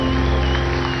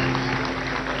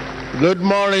Good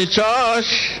morning,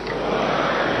 church.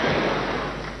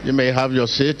 You may have your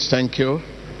seat. Thank you.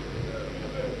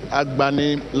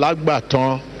 Agbani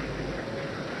Lagbaton.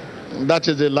 That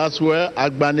is the last word.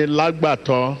 Agbani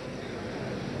Lagbaton.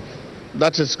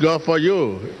 That is God for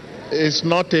you. It's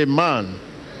not a man.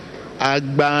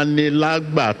 Agbani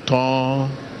Lagbaton.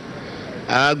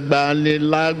 Agbani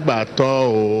Lagbaton.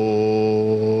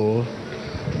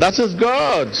 That is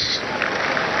God.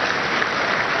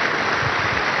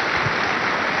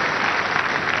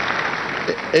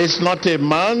 It's not a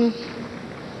man.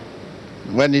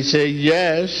 When he says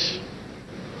yes,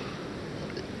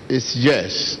 it's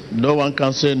yes. No one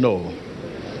can say no.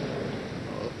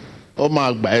 I'm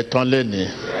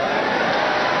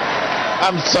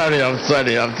sorry.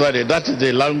 That is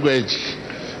the language.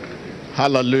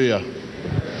 Hallelujah.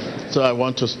 So I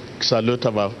want to salute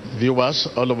our viewers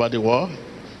all over the world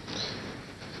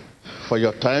for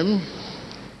your time.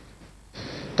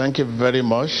 Thank you very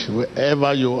much.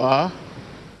 Wherever you are,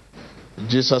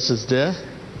 Jesus is there.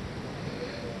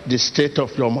 The state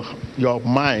of your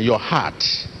mind, your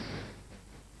heart,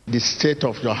 the state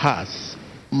of your heart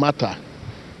matter.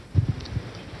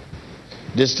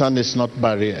 Distance is not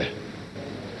barrier.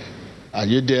 Are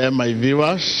you there, my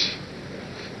viewers?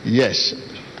 Yes.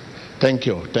 Thank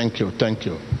you.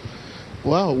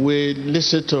 Well, we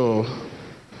listened to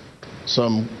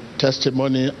some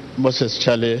testimony, Moses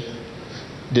Charlie.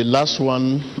 The last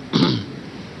one,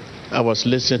 I was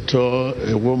listening to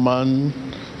a woman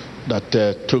that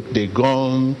took the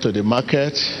gun to the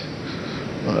market.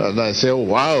 And I said,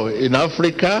 wow, in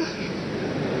Africa?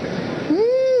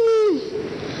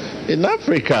 In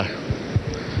Africa.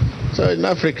 So in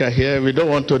Africa here, we don't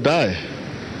want to die.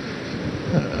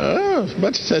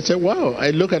 But I said, wow.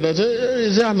 I look at it,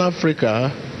 is it in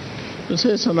Africa? I say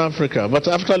it's in Africa. But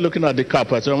after looking at the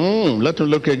cap, I said, let me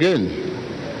look again.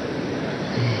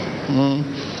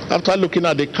 After looking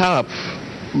at the cap,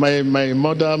 my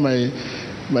mother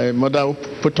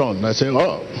put on. I said,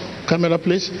 oh, camera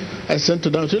please. I sent to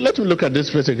them. Said, let me look at this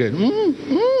place again.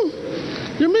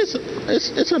 You mean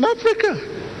it's in Africa?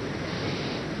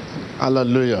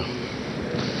 Hallelujah.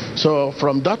 So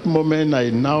from that moment, I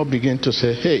now begin to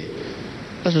say, hey,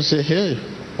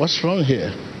 what's wrong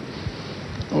here?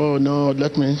 Oh no,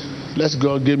 let's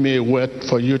go. Give me a word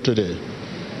for you today.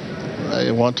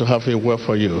 I want to have a word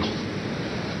for you.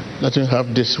 Let me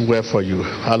have this word for you.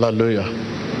 Hallelujah.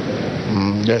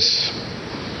 Yes.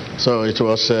 So it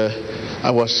was, I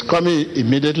was coming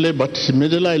immediately, but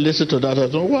immediately I listened to that. I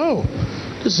thought, wow,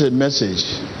 this is a message.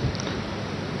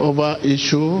 Over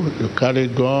issue, you carry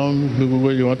gun,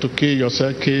 you want to kill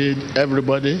yourself, kill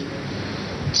everybody.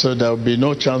 So there will be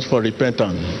no chance for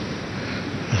repentance.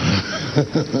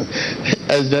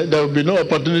 There will be no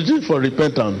opportunity for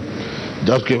repentance.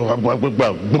 Just kill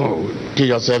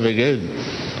yourself again.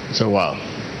 So wow,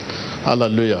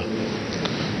 hallelujah.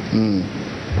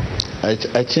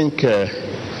 I think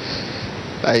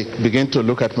I begin to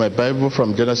look at my Bible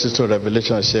from Genesis to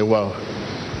Revelation. I say, wow,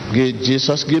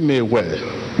 Jesus, give me a word.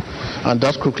 And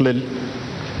that quickly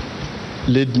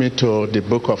led me to the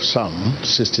book of Psalm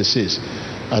 66.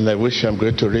 And I wish I'm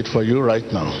going to read for you right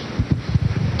now.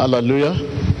 Hallelujah.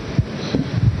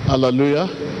 Hallelujah.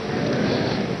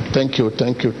 Thank you.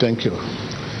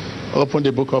 Open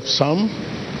the book of Psalm.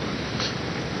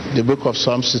 The book of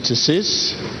Psalm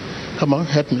 66. Come on,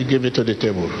 help me give it to the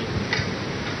table.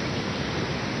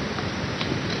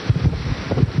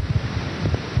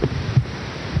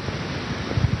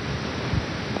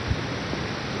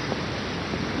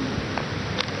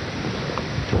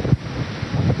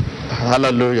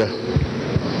 Hallelujah.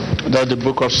 That's the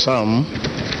book of Psalm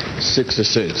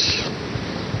 66.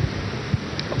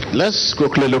 Let's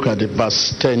quickly look at the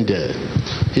verse 10 there.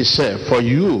 He said, For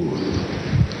you,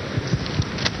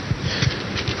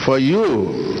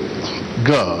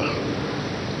 God,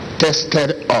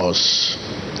 tested us.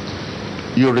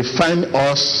 You refined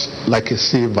us like a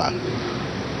silver.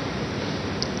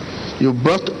 You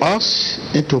brought us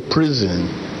into prison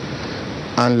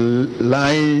and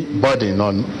lying burden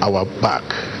on our back.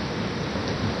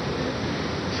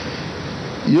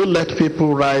 You let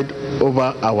people ride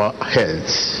over our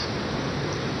heads.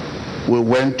 We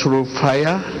went through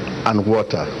fire and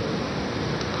water,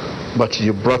 but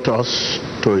you brought us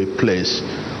to a place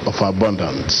of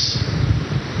abundance.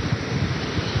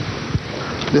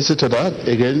 Listen to that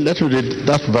again. Let me read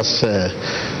that verse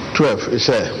 12. It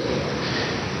says,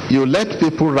 you let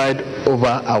people ride over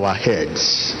our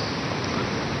heads.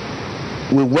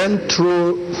 We went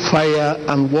through fire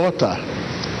and water.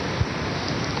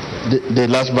 The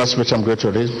last verse which I'm going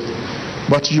to read.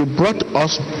 But you brought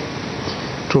us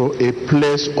to a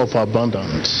place of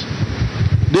abundance.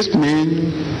 This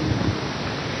means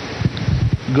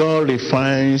God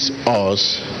refines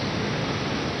us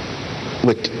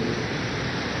with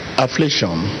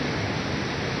affliction.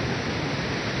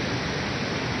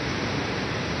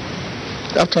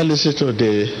 After listening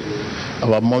to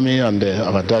our mommy and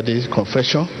our daddy's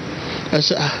confession, I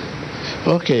said,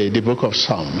 okay, the book of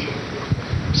Psalm.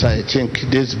 So I think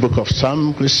this book of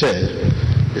Psalm, we say,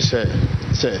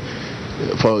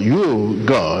 for you,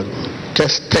 God,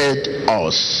 tested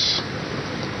us.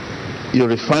 You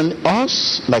refined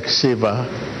us like silver.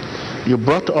 You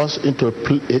brought us into a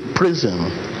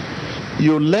prison.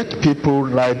 You let people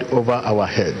ride over our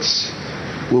heads.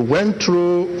 We went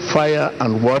through fire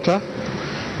and water,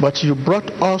 but you brought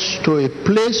us to a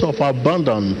place of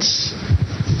abundance.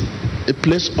 A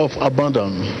place of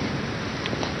abundance.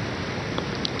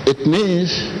 It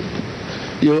means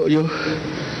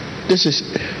this is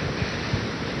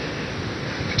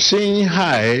seeing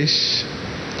heights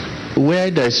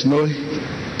where there is no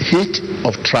heat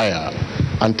of trial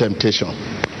and temptation.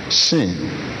 Sin,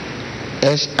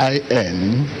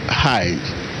 S-I-N, high,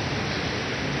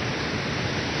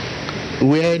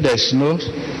 where there is no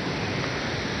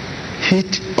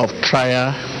heat of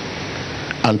trial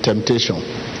and temptation.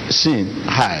 Sin,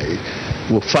 high,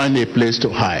 will find a place to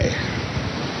hide.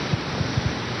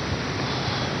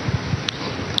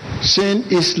 Sin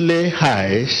easily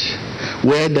hides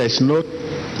where there is no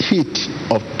heat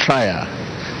of trial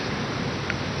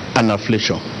and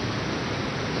affliction.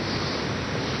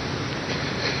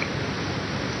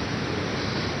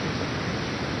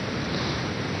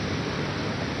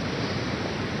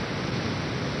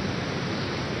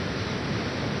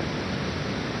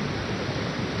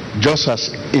 Just as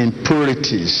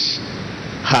impurities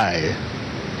hide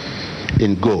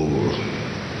in gold,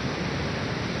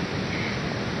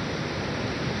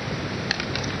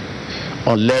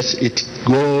 unless it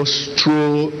goes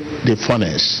through the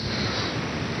furnace.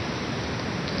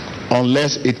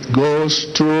 Unless it goes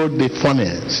through the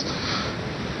furnace,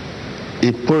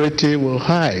 impurity will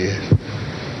hide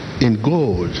in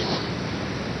gold.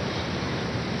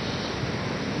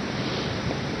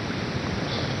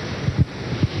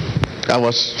 I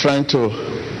was trying to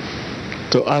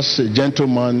ask a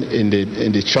gentleman in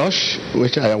the church,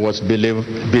 which I was believe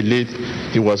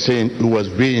he was saying he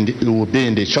would be in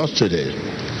the church today.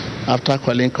 After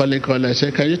calling, I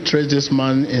said, "Can you trace this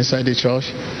man inside the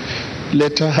church?"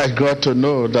 Later, I got to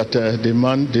know that the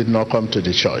man did not come to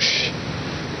the church.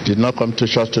 Did not come to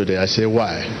church today. I say,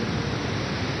 why?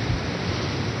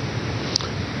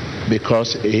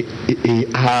 Because he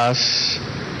has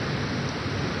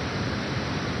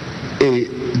a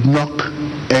knock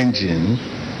engine,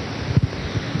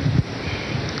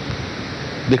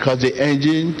 because the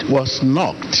engine was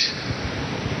knocked.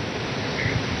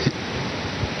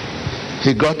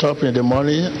 He got up in the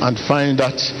morning and find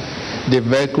that the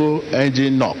vehicle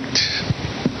engine knocked.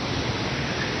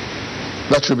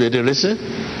 That should be the reason.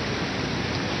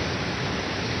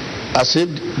 As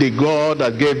if the God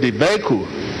that gave the vehicle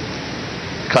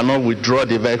cannot withdraw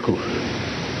the vehicle.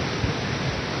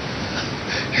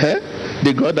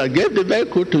 The God that gave the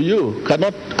vehicle to you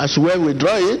cannot as well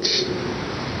withdraw it.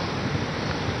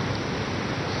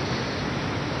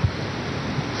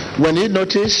 When he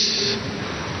noticed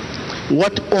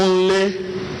what only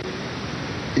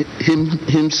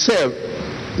himself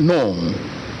known,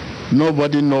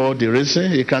 nobody know the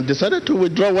reason, he can decide to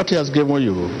withdraw what he has given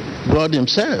you. God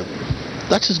himself.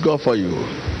 That is God for you.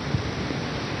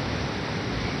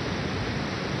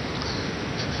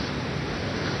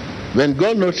 When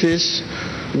God noticed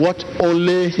what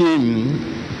only him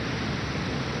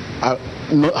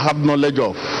have knowledge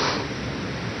of,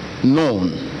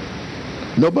 known,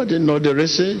 nobody know the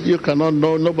reason. You cannot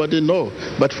know, nobody know.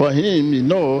 But for him, you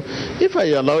know, if I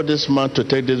allow this man to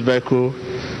take this vehicle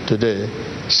today,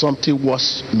 something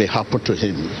worse may happen to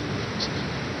him.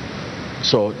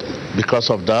 So because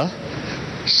of that,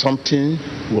 something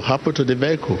will happen to the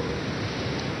vehicle.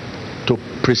 To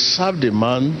preserve the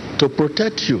man, to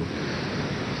protect you,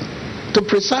 to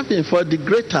preserve him for the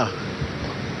greater.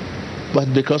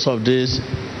 But because of this,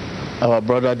 our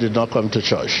brother did not come to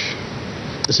church.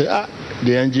 He said,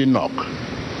 the engine knock.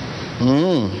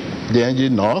 The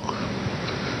engine knock.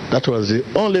 That was the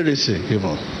only reason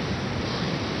given.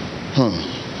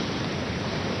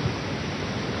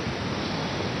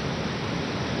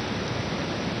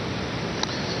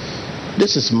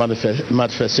 This is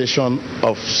manifestation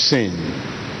of sin,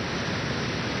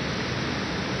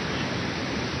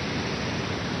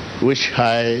 which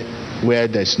high where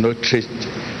there is no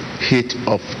heat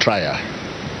of trial.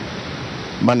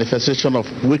 Manifestation of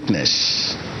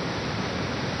weakness,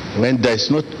 when there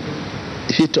is not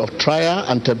heat of trial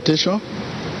and temptation,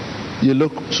 you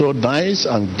look so nice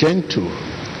and gentle,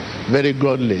 very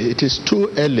godly. It is too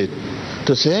early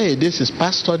to say, hey, this is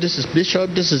pastor, this is bishop,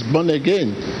 this is born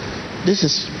again, this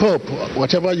is pope,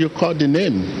 whatever you call the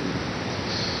name.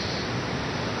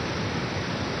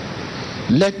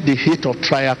 Let the heat of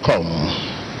trial come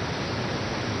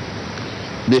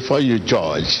before you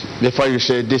judge, before you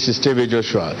say, this is T.B.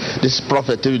 Joshua, this is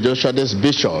Prophet T.B. Joshua, this is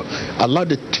Bishop. Allow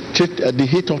the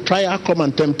heat of trial come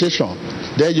and temptation.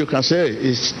 Then you can say,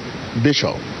 it's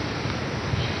Bishop.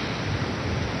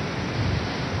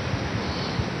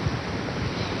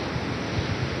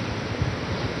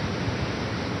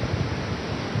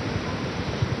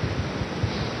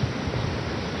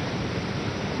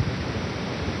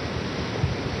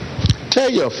 Tell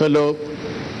your fellow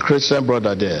Christian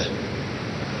brother there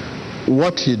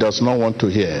what he does not want to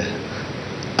hear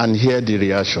and hear the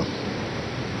reaction.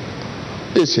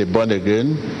 It's a born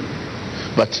again,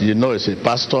 but you know it's a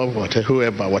pastor,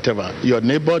 whatever. Your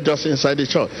neighbor just inside the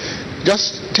church.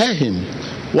 Just tell him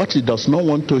what he does not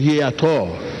want to hear at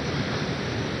all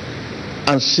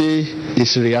and see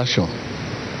his reaction.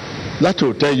 That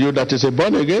will tell you that it's a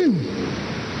born again.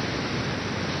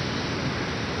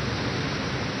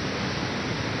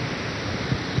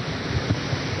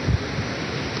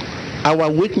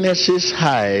 Our weaknesses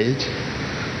hide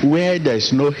where there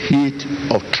is no heat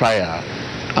of trial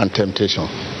and temptation.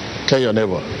 Tell your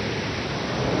neighbor.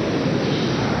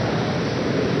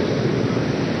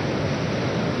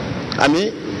 I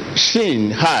mean,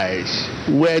 sin hides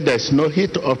where there is no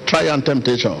heat of trial and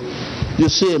temptation. You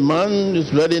see a man is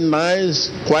very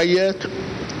nice, quiet.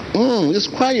 It's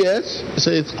quiet. You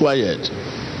say it's quiet.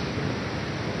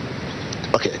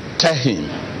 Okay, tell him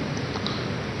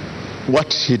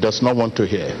what he does not want to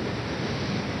hear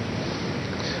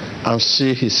and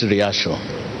see his reaction.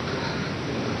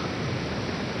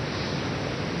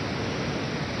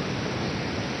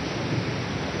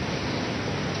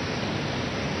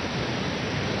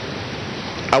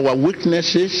 Our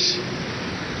weaknesses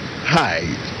hide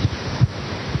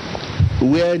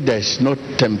where there is no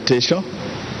temptation,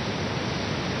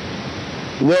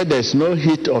 where there is no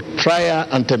heat or trial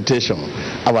and temptation.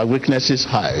 Our weaknesses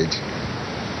hide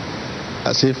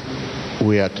as if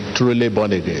we are truly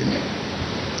born again.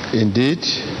 Indeed,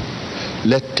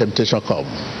 let temptation come.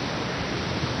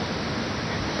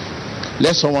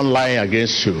 Let someone lie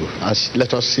against you and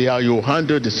let us see how you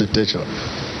handle the situation.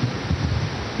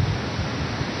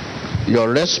 Your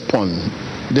response,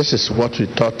 this is what we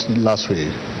taught last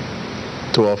week,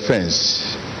 to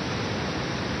offense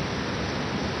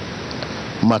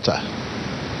matter.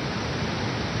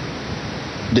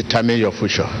 Determine your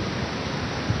future.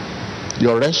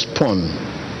 Your response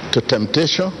to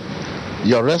temptation,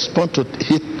 your response to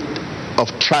heat of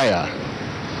trial,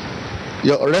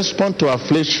 your response to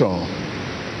affliction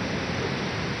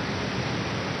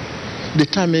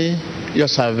determine your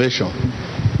salvation.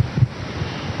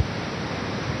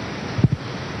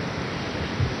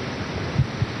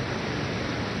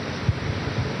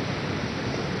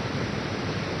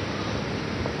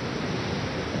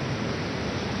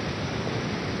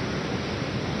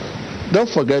 Don't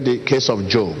forget the case of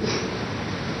Job.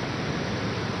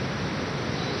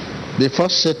 Before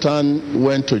Satan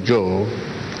went to Job,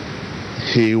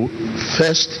 he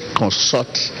first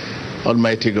consulted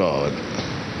Almighty God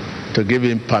to give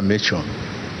him permission.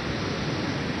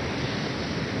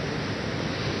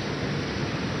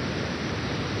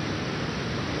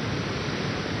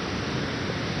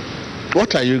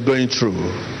 What are you going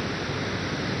through?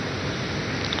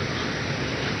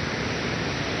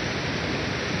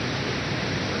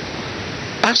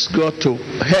 Ask God to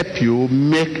help you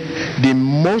make the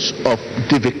most of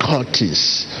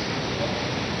difficulties.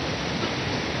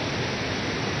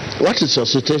 What is your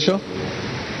situation?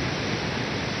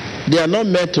 They are not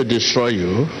meant to destroy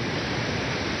you.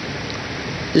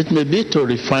 It may be to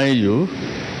refine you.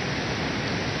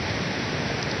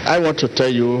 I want to tell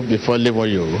you before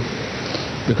leaving you,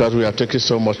 because we are taking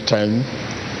so much time,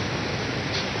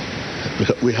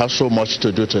 because we have so much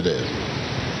to do today.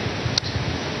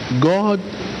 God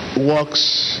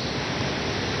works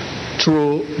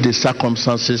through the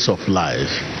circumstances of life.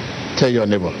 Tell your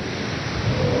neighbor.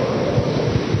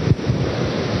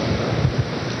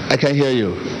 I can hear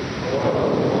you.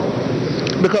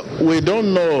 Because we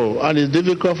don't know, and it's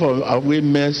difficult for we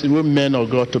men of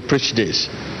God to preach this.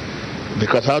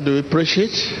 Because how do we preach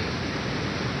it?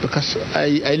 Because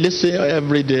I listen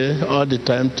every day, all the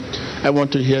time. I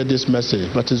want to hear this message,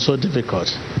 but it's so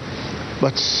difficult.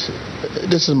 But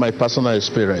this is my personal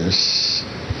experience.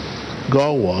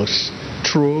 God works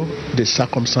through the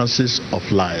circumstances of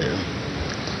life.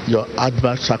 Your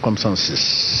adverse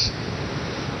circumstances.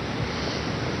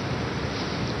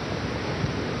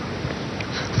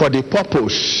 For the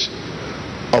purpose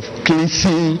of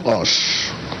cleansing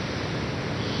us.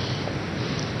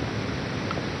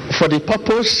 For the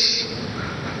purpose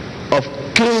of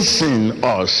cleansing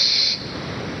us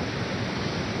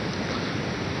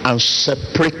and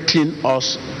separating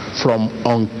us from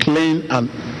unclean and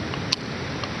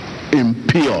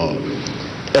impure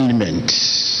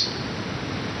elements.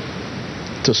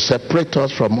 To separate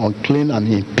us from unclean and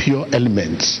impure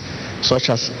elements such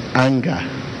as anger,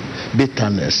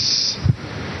 bitterness,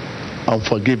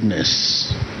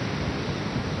 unforgiveness.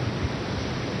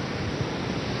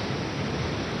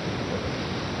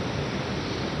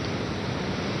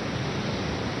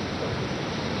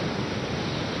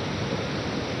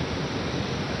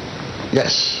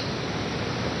 Yes.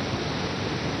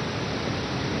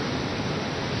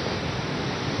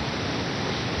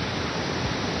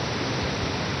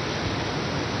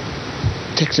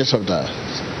 Take this of that.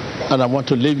 And I want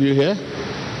to leave you here.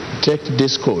 Take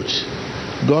this quote.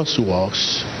 God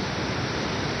works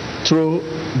through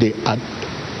the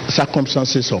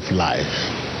circumstances of life.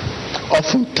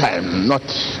 Oftentimes, not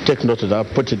take note of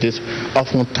that, put it this,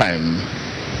 oftentimes.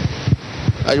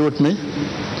 Are you with me?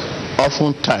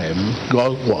 Oftentimes,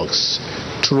 God works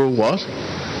through what?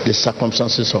 The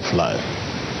circumstances of life.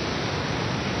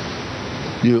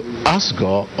 You ask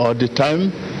God all the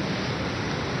time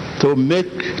to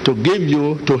give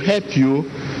you, to help you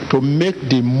to make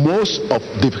the most of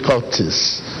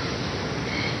difficulties.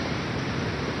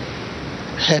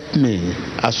 Help me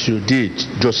as you did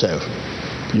Joseph.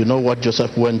 You know what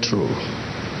Joseph went through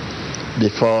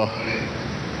before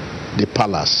the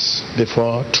palace,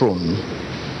 before throne.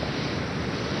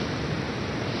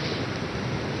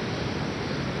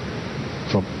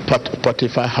 From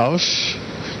Potiphar house,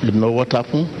 you know what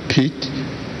happened? Pit,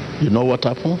 you know what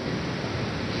happened?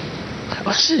 I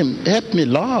asked him, help me,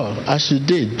 Lord, as you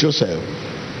did Joseph,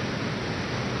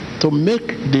 to make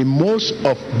the most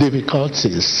of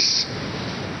difficulties.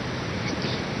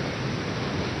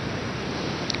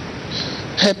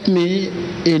 Help me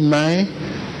in my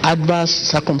adverse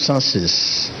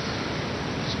circumstances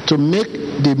to make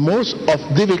the most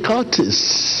of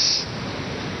difficulties.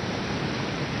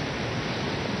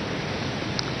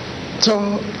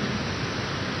 So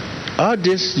all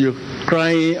this you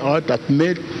crying, or that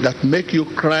make you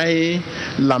cry,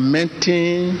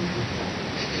 lamenting,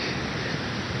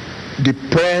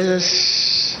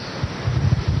 depressed,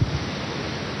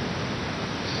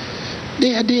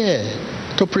 they are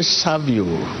there to preserve you.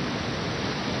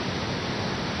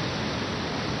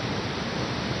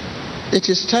 It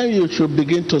is time you should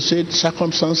begin to see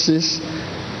circumstances,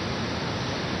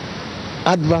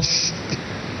 adverse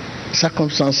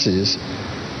circumstances,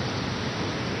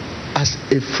 as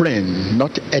a friend,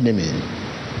 not enemy.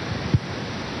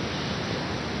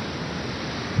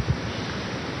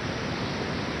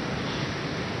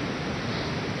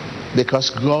 Because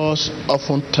God's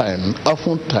oftentimes,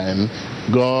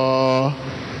 God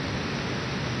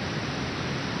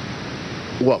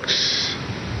works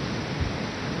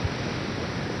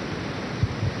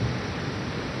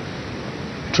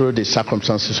through the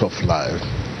circumstances of life.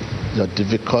 Your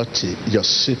difficulty, your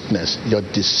sickness, your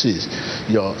disease,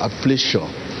 your affliction,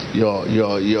 your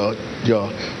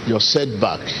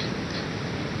setback,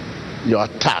 your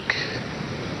attack.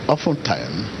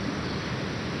 Oftentimes,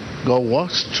 God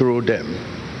walks through them.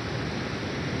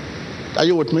 Are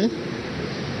you with me?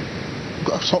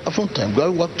 Oftentimes,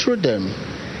 God walks through them.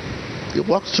 He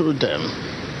walks through them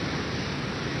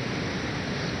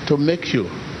to make you,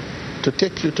 to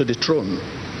take you to the throne.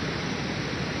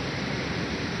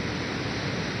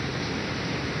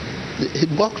 He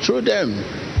walked through them.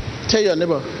 Tell your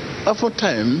neighbor,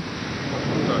 oftentimes,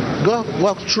 God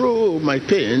walked through my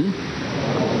pain,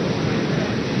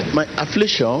 my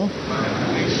affliction,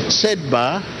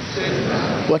 setback,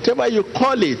 whatever you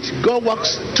call it, God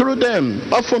walks through them,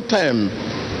 oftentimes.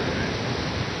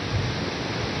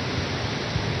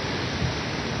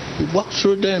 He walks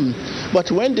through them.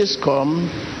 But when this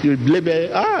comes, you blame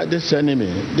this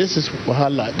enemy, this is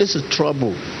wahala, this is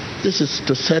trouble. This is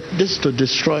to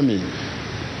destroy me.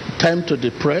 Time to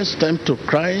depress, time to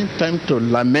cry, time to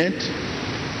lament,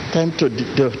 time to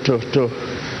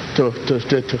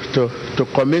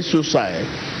commit suicide.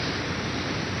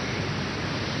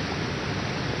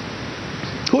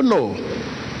 Who knows?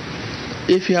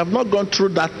 If you have not gone through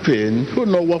that pain, who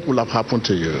knows what will have happened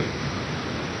to you?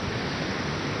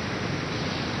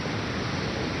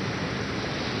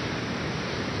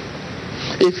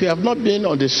 If you have not been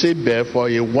on the seabed for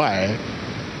a while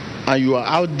and you are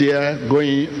out there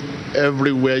going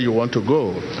everywhere you want to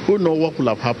go. Who knows what will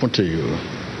have happened to you?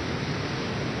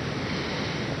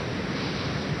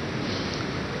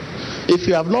 If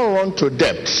you have not run to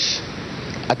depth,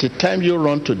 at the time you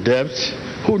run to depth,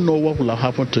 who knows what will have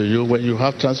happened to you when you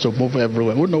have chance to move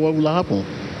everywhere? Who knows what will happen?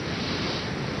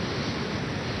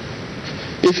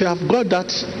 If you have got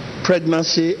that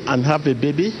pregnancy and have a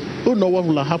baby, who knows what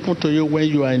will happen to you when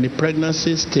you are in the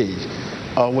pregnancy stage?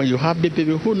 Or when you have the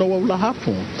baby, who knows what will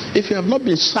happen? If you have not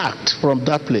been sacked from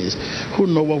that place, who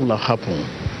knows what will happen?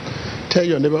 Tell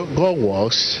your neighbor, God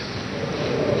works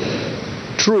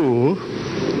through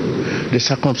the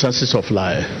circumstances of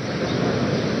life.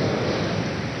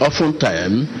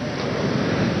 Oftentimes,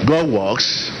 God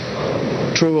works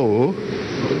through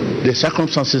the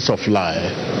circumstances of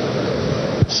life.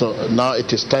 So now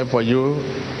it is time for you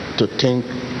to think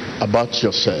about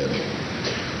yourself.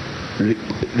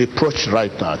 Reproach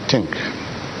right now. Think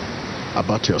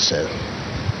about yourself.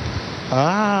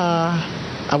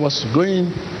 I was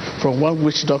going from one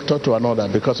witch doctor to another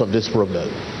because of this problem.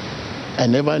 I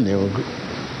never knew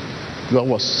God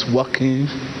was working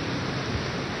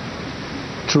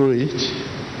through it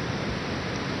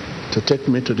to take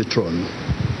me to the throne.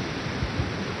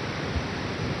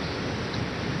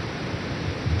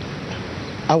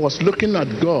 I was looking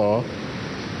at God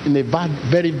in a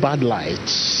very bad light.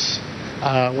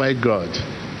 Why God?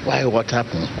 Why what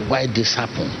happened? Why this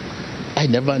happened? I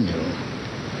never knew.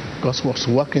 God was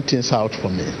working things out for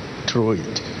me through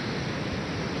it.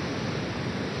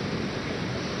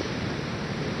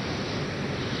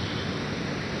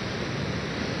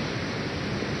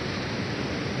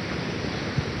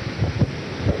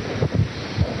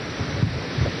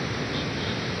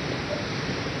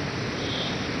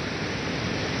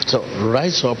 So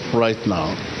rise up right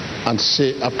now and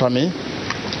say after me.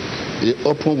 You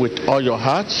open with all your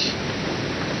heart.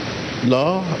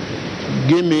 Lord,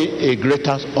 give me a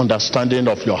greater understanding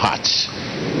of your heart.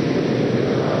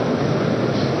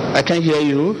 I can hear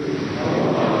you.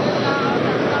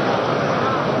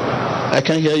 I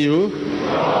can hear you.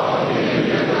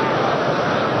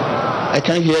 I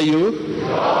can hear you.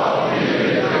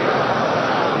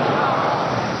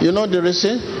 You know the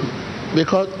reason?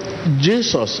 Because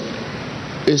Jesus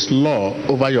is Lord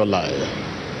over your life.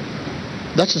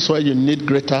 That is why you need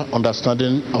greater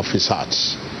understanding of his heart.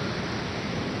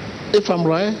 If I'm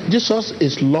right, Jesus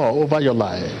is Lord over your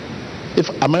life.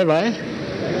 Am I right?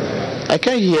 I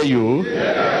can't hear you.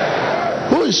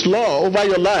 Who is Lord over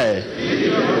your life?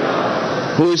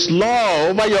 Who is Lord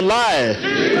over your life?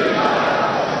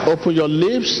 Open your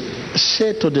lips,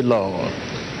 say to the Lord,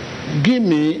 give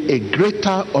me a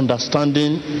greater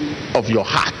understanding of your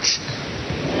heart.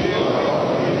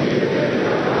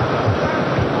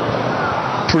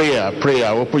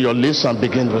 Prayer. Open your lips and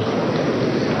begin.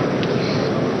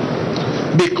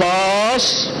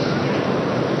 Because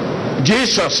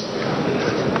Jesus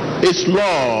is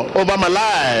Lord over my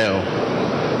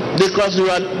life. Because you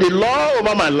are the Lord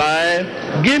over my life,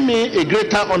 give me a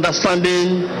greater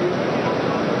understanding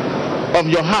of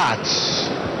your heart.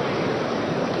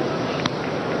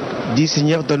 Dis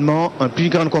Seigneur, donne-moi une plus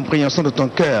grande compréhension de ton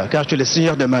cœur, car tu es le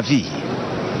Seigneur de ma vie.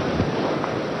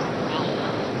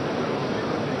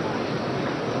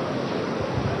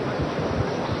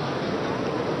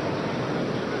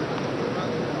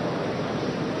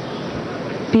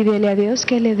 Pídele a Dios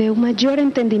que le dé un mayor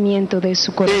entendimiento de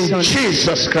su corazón. In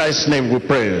Jesus Christ's name we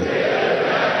pray.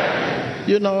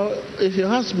 You know, if you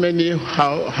ask many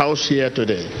house here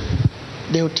today,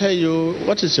 they will tell you,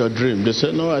 what is your dream? They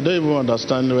say, no, I don't even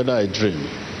understand whether I dream.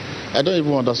 I don't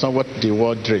even understand what the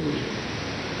word dream.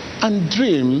 And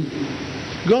dream,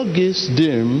 God gives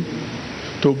dream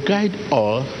to guide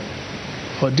us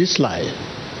for this life.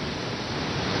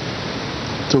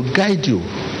 To guide you.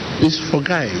 It's for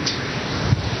guide.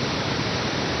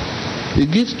 He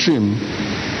gives dream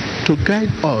to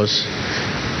guide us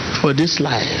for this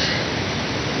life.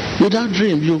 Without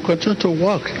dream, you continue to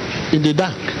walk in the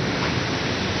dark,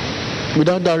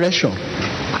 without direction.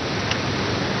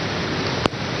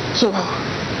 So,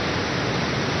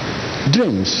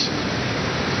 dreams.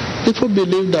 People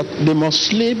believe that they must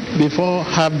sleep before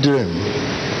have dream.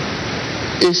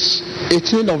 It's a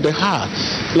thing of the heart.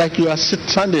 Like you are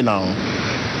standing now,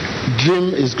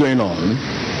 dream is going on.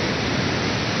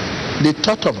 The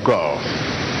thought of God.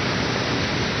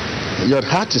 Your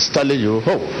heart is telling you,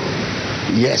 oh,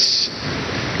 yes.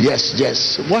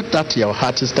 What that your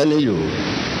heart is telling you.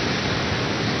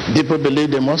 People believe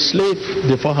they must sleep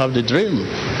before have the dream.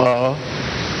 Or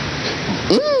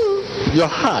your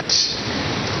heart.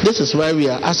 This is why we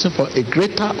are asking for a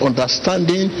greater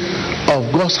understanding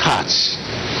of God's heart.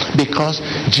 Because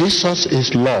Jesus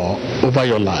is law over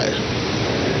your life.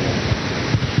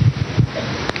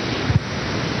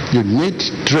 You need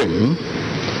dream.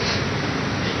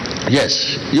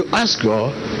 Yes, you ask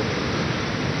God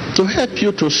to help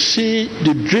you to see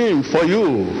the dream for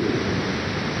you,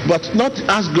 but not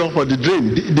ask God for the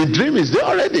dream. The dream is there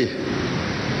already.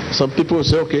 Some people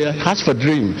say, okay, ask for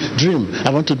dream, I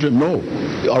want to dream. No,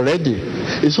 already.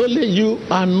 It's only you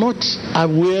are not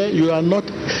aware, you are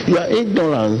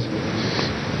ignorant.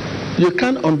 You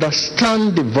can't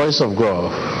understand the voice of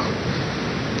God.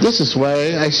 This is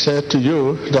why I said to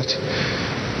you that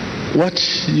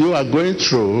what you are going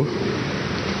through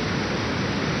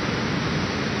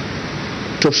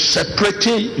to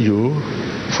separate you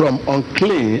from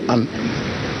unclean and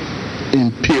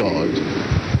impure,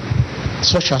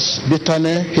 such as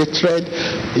bitterness, hatred,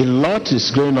 a lot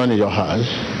is going on in your heart.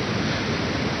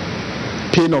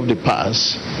 Pain of the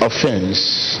past,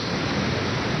 offense.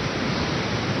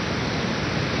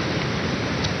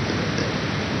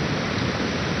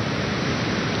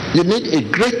 You need a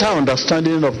greater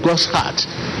understanding of God's heart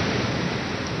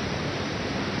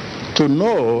to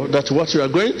know that what you are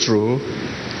going through,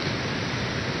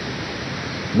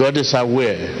 God is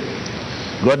aware.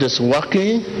 God is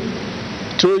working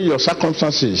through your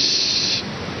circumstances.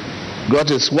 God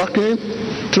is working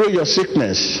through your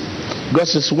sickness. God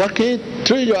is working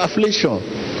through your affliction.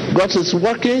 God is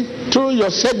working through your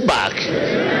setback.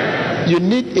 You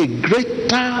need a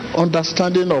greater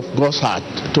understanding of God's heart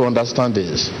to understand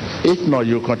this. If not,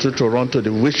 you continue to run to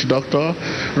the witch doctor,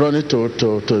 running to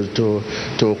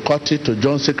cut it to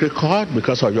John's secret court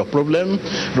because of your problem,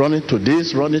 running to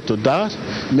this, running to that,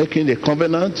 making a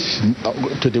covenant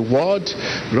to the world,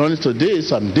 running to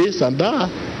this and that,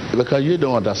 because you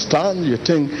don't understand. You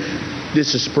think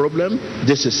this is problem,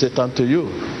 this is Satan to you.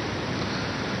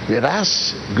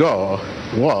 Whereas God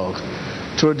walks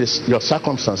through your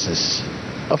circumstances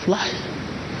of life.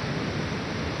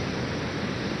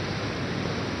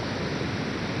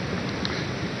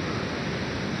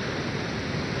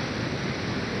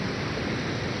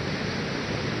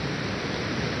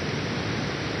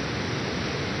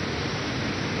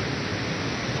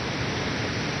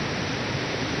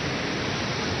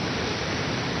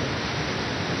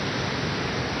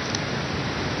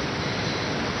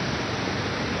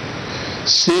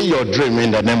 See your dream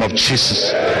in the name of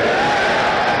Jesus.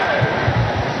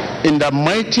 In the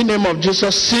mighty name of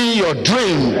Jesus, see your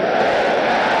dream.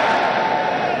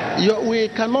 You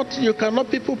cannot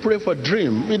people pray for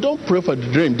dream. We don't pray for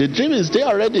the dream. The dream is there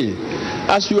already.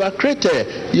 As you are created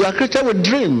with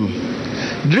dream.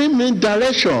 Dream means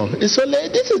direction. It's only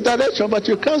this is direction, but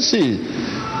you can't see.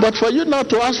 But for you not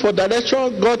to ask for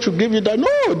direction, God should give you that.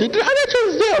 No, the direction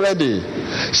is there already.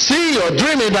 See your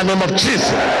dream in the name of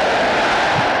Jesus.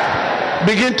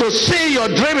 Begin to see your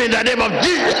dream in the name of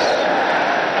Jesus.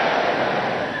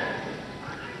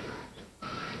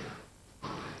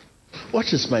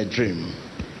 What is my dream?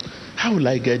 How will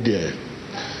I get there?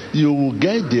 You will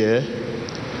get there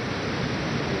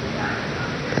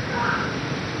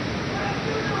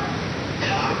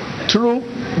through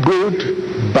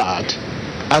good, bad.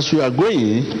 As you are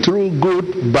going through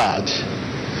good, bad.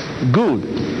 Good,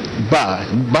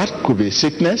 bad. Bad could be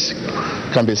sickness,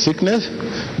 can be sickness.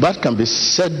 Bad can be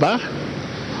setback.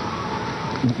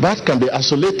 Bad can be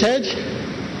isolated.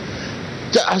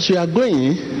 As we are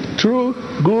going through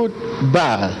good,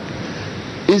 bad,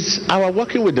 is our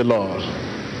walking with the Lord.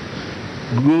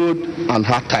 Good and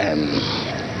hard time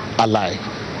alike.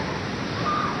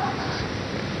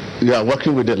 You are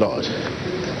walking with the Lord.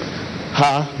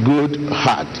 Hard, good,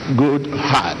 hard, good,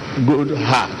 hard, good,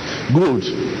 hard, good.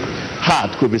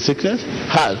 Hard could be sickness,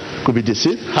 hard could be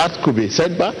deceit, hard could be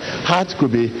setback, hard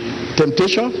could be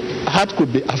temptation, hard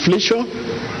could be affliction.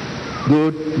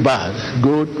 Good, bad,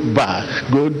 good,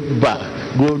 bad, good,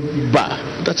 bad, good,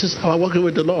 bad. That is our walking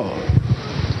with the Lord.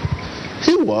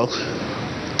 He walks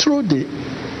through the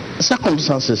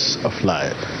circumstances of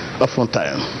life,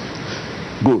 oftentimes.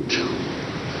 Good,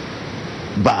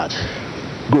 bad,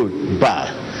 good,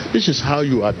 bad. This is how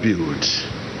you are built.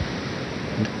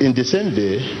 In the same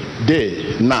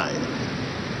day, night.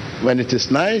 When it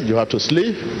is night, you have to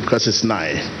sleep because it's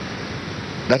night.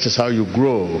 That is how you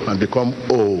grow and become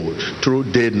old,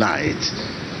 through day, night.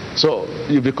 So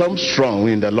you become strong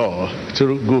in the Lord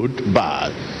through good,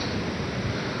 bad.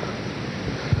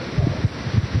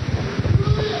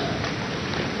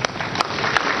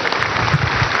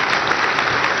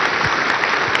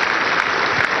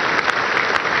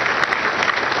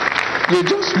 You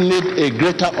just need a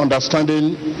greater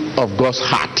understanding of God's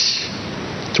heart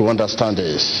to understand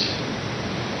this.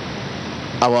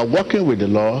 Our walking with the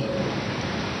Lord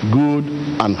good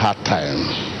and hard time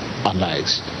alike.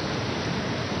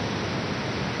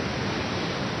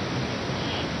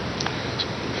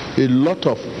 A lot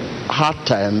of hard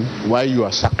time while you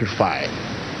are sacrificed,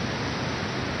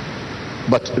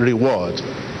 but reward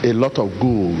a lot of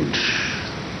good.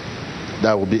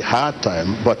 That will be hard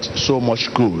time, but so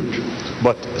much good.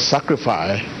 But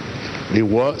sacrifice,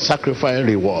 reward, sacrifice,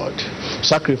 reward.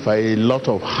 Sacrifice a lot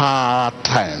of hard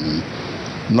time.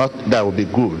 Not that will be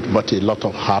good, but a lot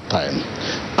of hard time.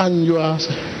 And you are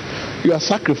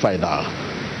sacrificed now.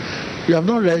 You have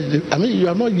not reached, you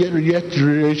have not yet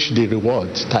reached the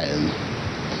reward time.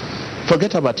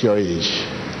 Forget about your age.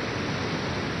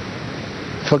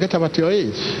 Forget about your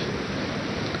age.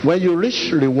 When you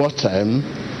reach reward time,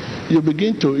 you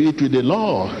begin to eat with the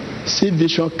law, see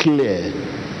vision clear,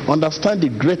 understand the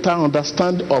greater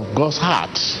understand of God's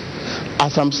heart.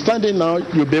 As I'm standing now,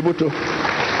 you'll be able to,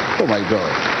 oh my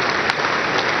God.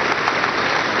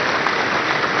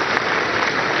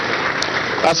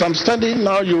 As I'm standing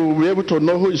now, you'll be able to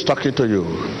know who is talking to you.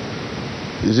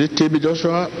 Is it TB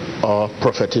Joshua or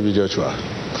Prophet TB Joshua?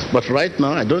 But right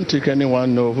now, I don't think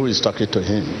anyone knows who is talking to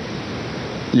him.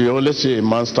 You only see a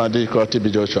man standing called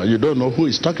TB Joshua. You don't know who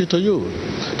is talking to you.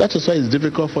 That is why it's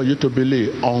difficult for you to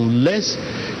believe unless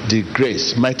the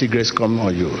grace, mighty grace, comes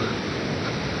on you.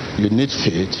 You need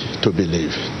faith to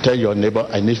believe. Tell your neighbor,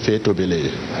 I need faith to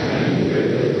believe.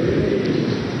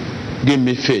 Give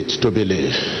me faith to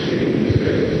believe.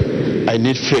 I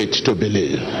need faith to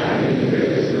believe.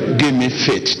 Give me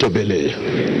faith to believe.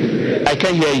 I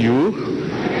can hear you.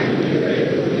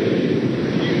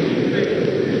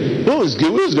 Who is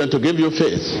going to give you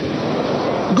faith?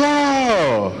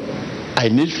 God. I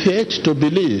need faith to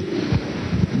believe.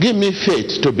 Give me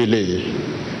faith to believe.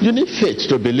 You need faith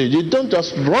to believe. You don't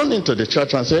just run into the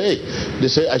church and say, hey, they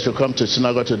say I should come to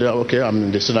synagogue today. Okay, I'm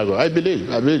in the synagogue. I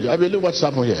believe what's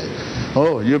happened here.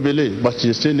 Oh, you believe, but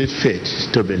you still need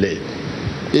faith to believe.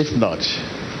 If not,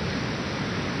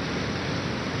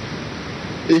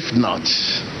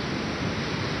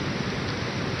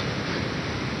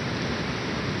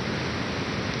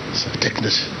 so take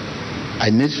this. I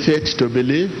need faith to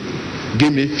believe.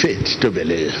 Give me faith to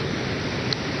believe.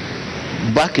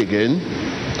 Back again.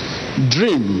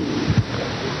 Dream.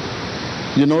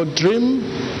 You know, dream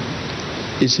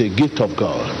is a gift of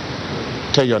God.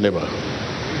 Tell your neighbor.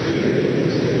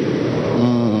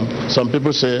 Some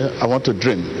people say, I want to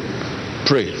dream.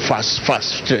 Pray, fast,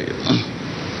 pray.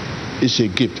 It's a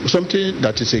gift. Something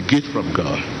that is a gift from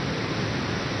God.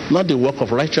 Not the work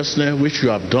of righteousness which you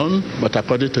have done, but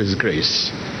according to His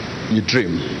grace. You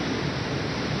dream.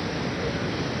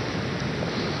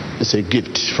 It's a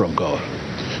gift from God.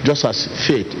 Just as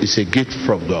faith is a gift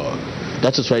from God.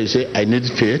 That is why you say, I need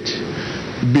faith.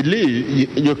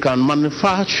 Believe, you can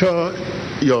manufacture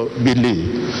your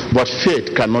belief, but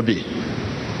faith cannot be.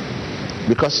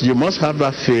 Because you must have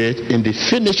that faith in the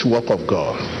finished work of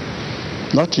God,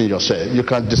 not in yourself. You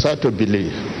can decide to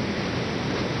believe.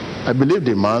 I believe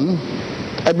the man,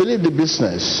 I believe the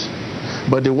business,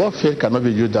 but the word faith cannot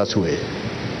be used that way.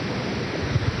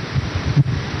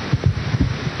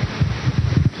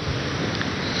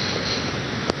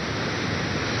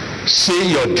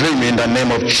 See your dream in the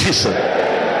name of Jesus.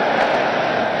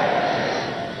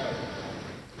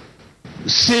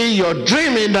 See your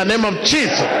dream in the name of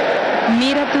Jesus.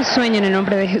 Mira tu sueño en el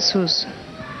nombre de Jesús.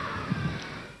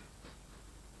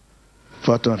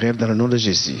 Vois ton rêve dans le nom de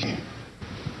Jésus.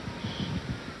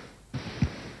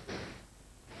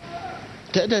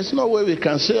 There's no way we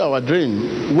can say our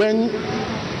dream when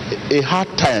a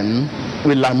hard time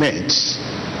we lament.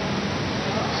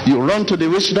 You run to the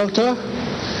witch doctor,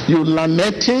 you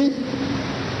lamenting,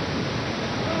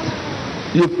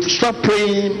 you stop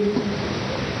praying,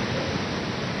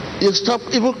 you stop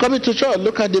even coming to church.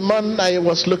 Look at the man I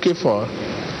was looking for.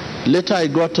 Later I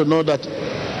got to know that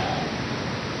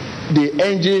the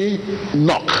engine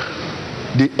knock.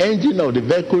 The engine of the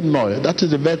vehicle noise. That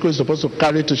is the vehicle is supposed to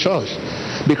carry to church.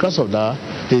 Because of that,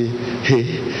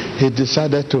 he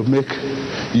decided to make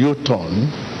U-turn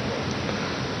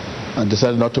and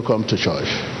decided not to come to church.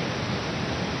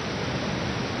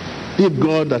 If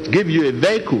God that gave you a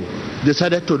vehicle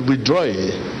decided to withdraw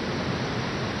it,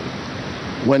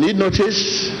 when he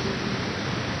noticed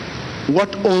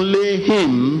what only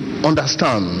him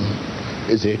understand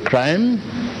is a crime,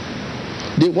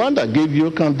 the one that gave you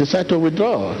can decide to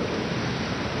withdraw.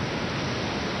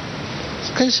 It's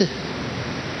crazy.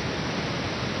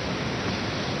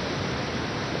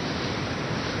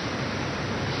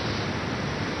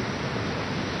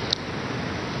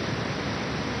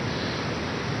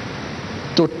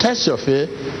 to test your faith,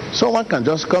 someone can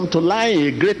just come to lie,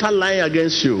 a greater lie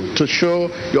against you to show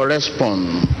your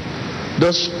response.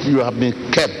 Those you have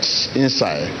been kept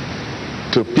inside.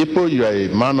 To people you are a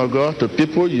man of God, to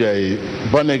people you are a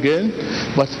born again.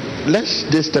 But let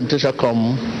this temptation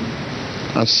come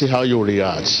and see how you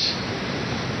react.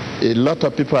 A lot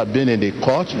of people have been in the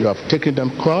court, you have taken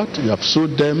them court, you have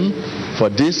sued them for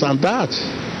this and that.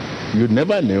 You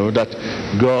never knew that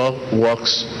God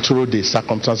works through the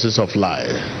circumstances of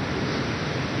life.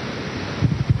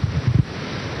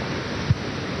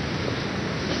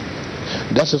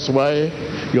 That is why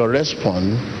your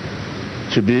response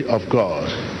should be of God.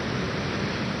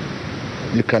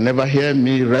 You can never hear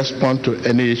me respond to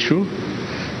any issue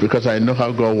because I know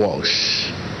how God works.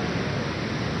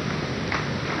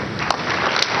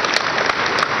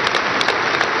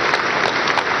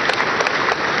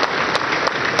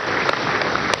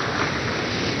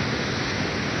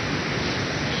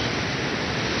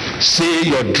 See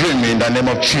your dream in the name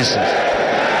of Jesus.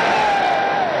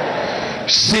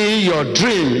 See your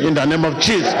dream in the name of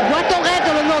Jesus. Vois ton rêve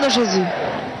dans le nom de Jésus.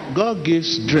 God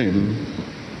gives dream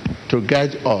to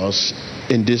guide us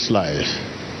in this life.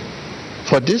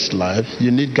 For this life,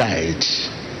 you need guide,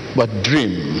 but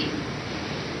dream.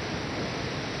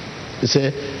 You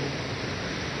say,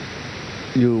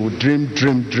 you dream.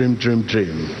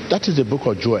 That is the book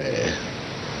of Joel.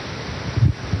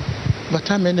 But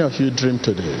how many of you dream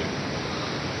today?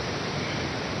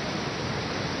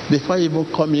 Before you even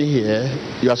coming here,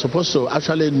 you are supposed to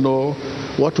actually know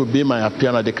what will be my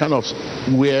appearance, the kind of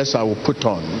wears I will put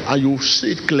on, and you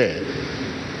see it clear.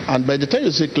 And by the time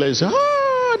you see it clear, you say,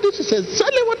 this is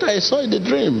exactly what I saw in the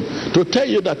dream. To tell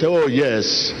you that, oh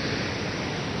yes,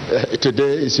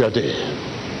 today is your day.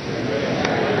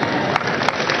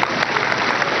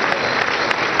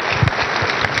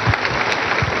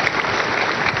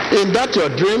 In that your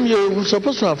dream, you're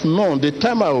supposed to have known the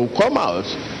time I will come out.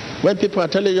 When people are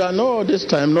telling you, no, this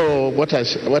time, no, what I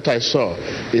saw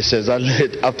is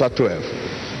exactly after 12.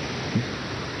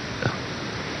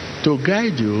 To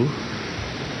guide you,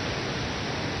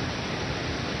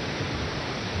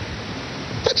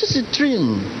 that is a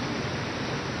dream.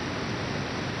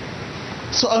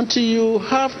 So until you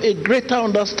have a greater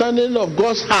understanding of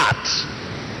God's heart,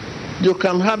 you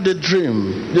can have the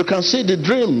dream. You can see the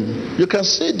dream. You can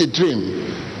see the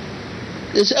dream.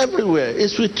 It's everywhere.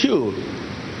 It's with you.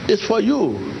 It's for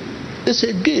you. It's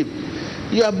a gift.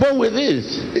 You are born with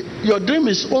it. Your dream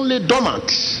is only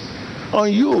dormant,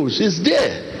 unused. It's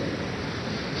there.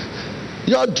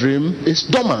 Your dream is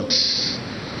dormant.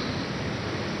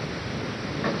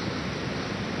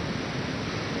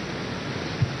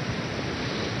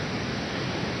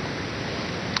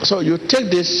 So you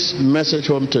take this message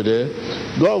home today.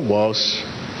 God works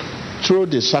through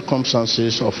the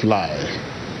circumstances of life.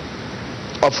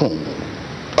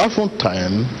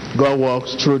 Oftentimes, God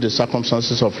works through the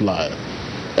circumstances of life.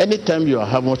 Anytime you are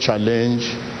having a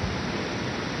challenge,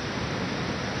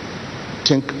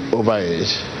 think over it,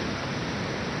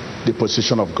 the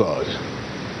position of God,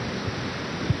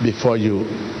 before you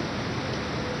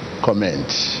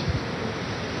comment.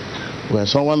 When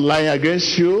someone lying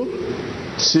against you,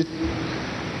 sit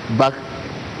back,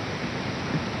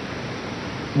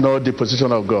 know the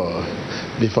position of God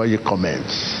before you comment.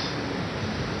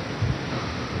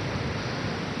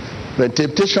 When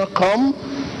temptation comes,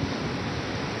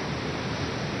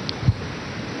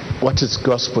 what is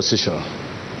God's position?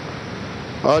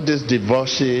 All this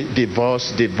divorce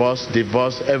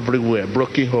everywhere,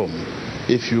 broken home.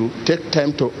 If you take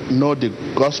time to know the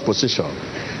God's position,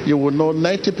 you will know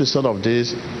 90% of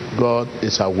this, God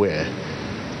is aware.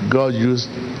 God used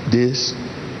this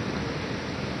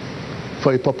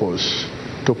for a purpose,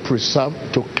 to preserve,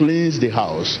 to cleanse the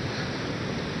house,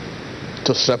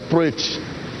 to separate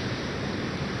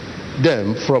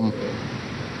them from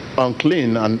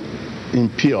unclean and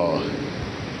impure.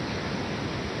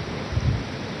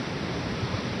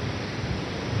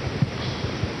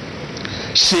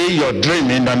 See your dream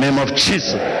in the name of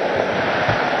Jesus.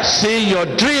 See your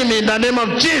dream in the name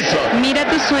of Jesus. Mira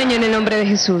tu sueño en el nombre de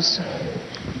Jesús.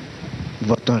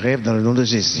 Vois ton rêve dans le nom de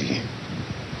Jésus.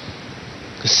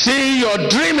 See your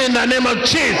dream in the name of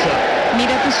Jesus.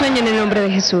 Mira tu sueño en el nombre de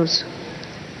Jesús.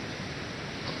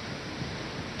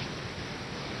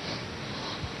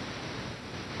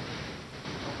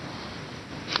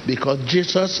 Because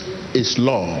Jesus is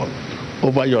Lord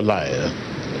over your life.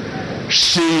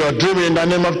 See your dream in the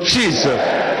name of Jesus.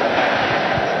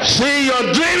 See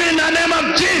your dream in the name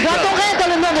of Jesus. Vois ton rêve dans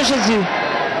le nom de Jésus.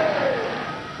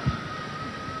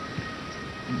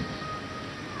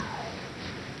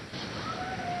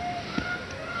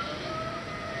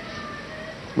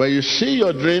 When you see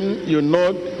your dream, you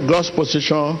know God's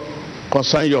position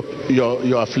concerning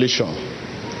your affliction.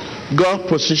 God's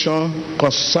position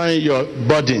concerning your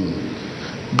burden.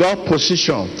 God's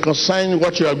position concerning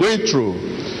what you are going through.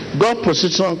 God's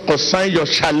position concerning your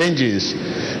challenges.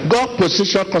 God's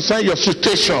position concerning your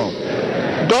situation.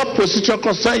 God's position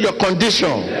concerning your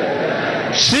condition.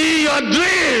 See your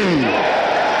dream.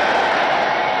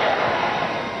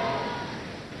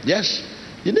 Yes,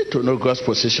 you need to know God's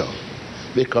position,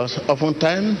 because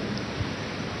oftentimes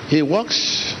He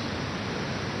works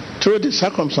through the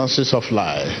circumstances of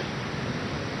life.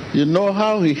 You know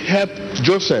how He helped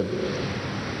Joseph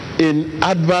in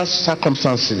adverse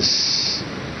circumstances.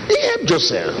 He helped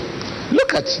Joseph.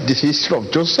 Look at the history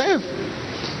of Joseph.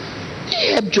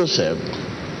 He helped Joseph.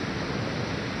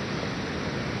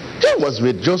 He was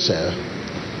with Joseph,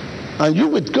 and you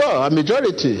with God, a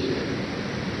majority.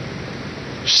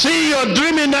 See your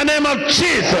dream in the name of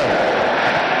Jesus.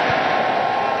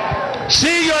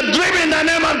 See your dream in the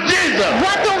name of Jesus.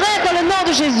 Vois ton rêve dans le nom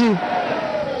de Jésus.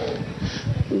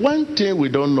 One thing we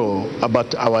don't know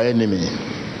about our enemy: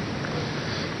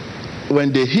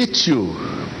 when they hit you,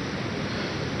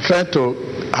 try to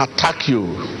attack you,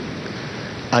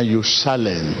 and you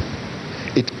silent,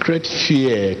 it creates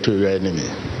fear to your enemy.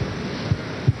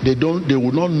 They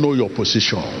will not know your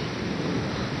position,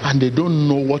 and they don't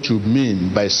know what you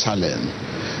mean by silent.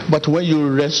 But when you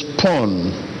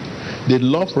respond, they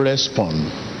love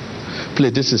respond.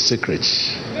 Please, this is secret.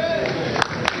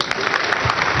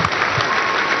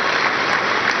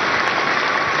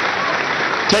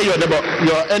 Tell your neighbor,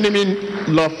 your enemy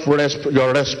love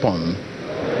your response.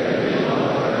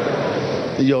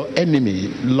 Your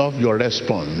enemy love your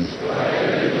response.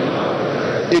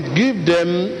 It gives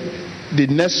them the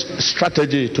next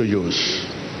strategy to use.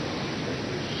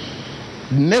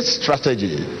 Next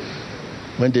strategy.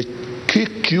 When they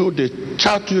kick you, they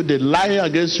shout you, they lie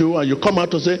against you, and you come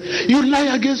out to say, you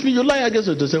lie against me, you lie against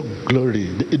me. They say, glory.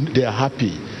 They are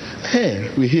happy.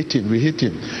 Hey, we hit him.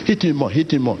 Hit him more,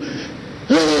 hit him more.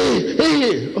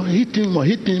 Hey, oh, hit him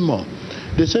more.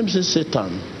 The same thing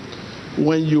Satan.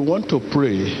 When you want to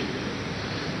pray,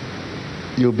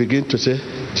 you begin to say,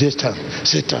 Satan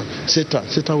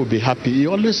will be happy. He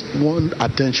always wants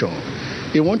attention.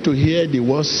 He wants to hear the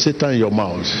word Satan in your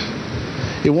mouth.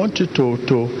 He wants you to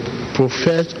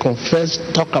confess,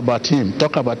 talk about him.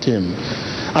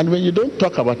 And when you don't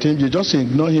talk about him, you just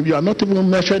ignore him. You are not even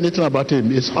mentioning anything about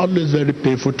him. It's always very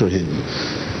painful to him.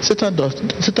 Satan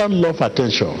loves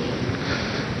attention.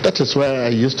 That is why I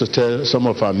used to tell some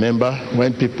of our members,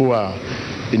 when people are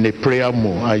in a prayer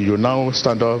mood and you now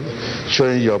stand up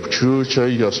showing your truth,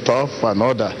 showing your stuff and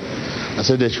all that, I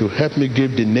said they should help me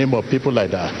give the name of people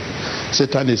like that.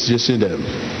 Satan is using them.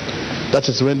 That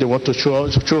is when they want to show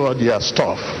all their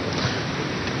stuff,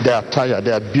 their attire,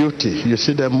 their beauty. You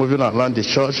see them moving around the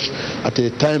church at a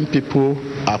time people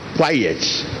are quiet.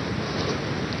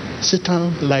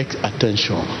 Satan likes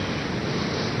attention.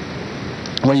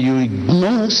 When you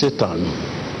ignore Satan,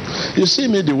 you see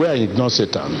me the way I ignore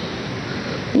Satan.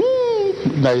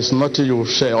 There is nothing you will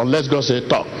say unless God say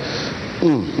talk.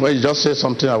 When you just say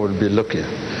something, I will be looking.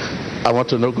 I want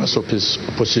to know God's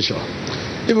position.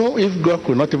 Even if God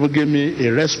could not even give me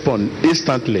a response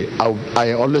instantly,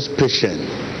 I always patient.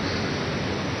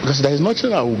 Because there is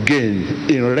nothing I will gain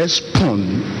in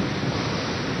response.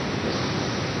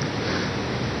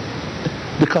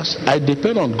 Because I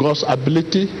depend on God's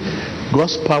ability,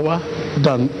 God's power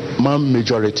than man's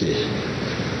majority.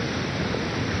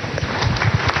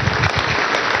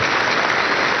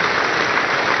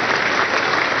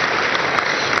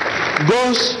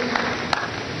 God's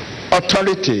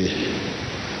authority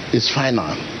is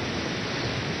final.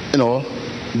 You know,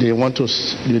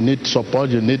 you need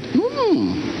support, you need.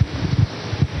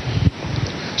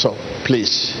 So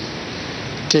please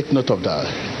take note of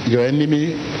that. Your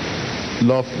enemy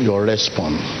love your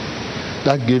response.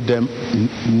 That gives them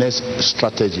next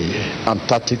strategy and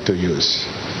tactic to use.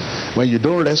 When you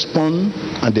don't respond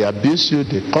and they abuse you,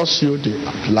 they curse you, they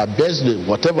label you,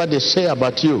 whatever they say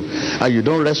about you, and you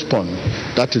don't respond,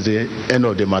 that is the end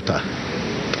of the matter.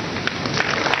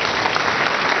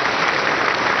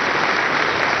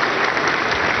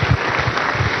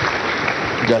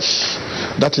 Yes,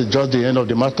 that is just the end of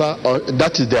the matter, or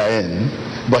that is their end,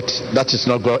 but that is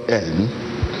not God's end.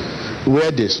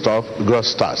 Where they stop, God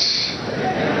starts.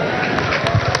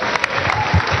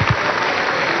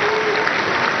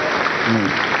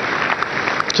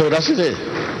 So that's it.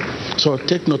 So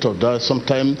take note of that.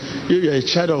 Sometimes you're a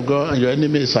child of God and your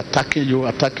enemy is attacking you,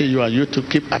 and you to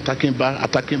keep attacking back.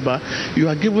 You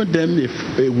are giving them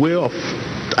a way of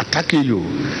attacking you.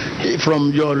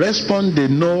 From your response, they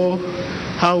know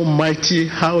how mighty,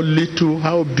 how little,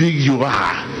 how big you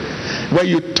are. When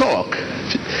you talk,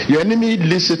 your enemy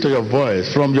listens to your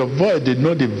voice. From your voice, they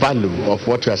know the value of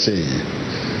what you are saying.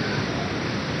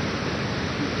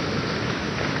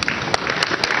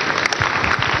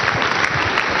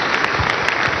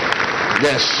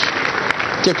 Yes.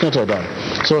 Take note of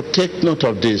that. So take note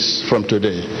of this from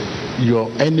today.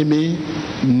 Your enemy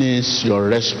needs your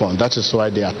response. That is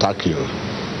why they attack you.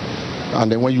 And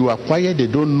then when you are quiet, they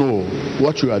don't know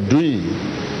what you are doing.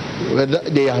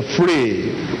 They are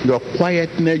afraid. Your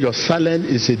quietness, your silence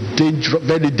is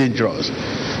very dangerous.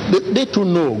 They too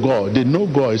know God. They know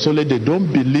God. It's only they don't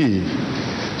believe.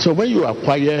 So when you are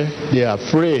quiet, they are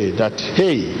afraid that,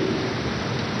 hey,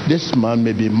 this man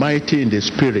may be mighty in the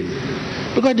spirit.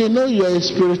 Because they know you are a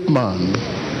spirit man.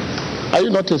 Are you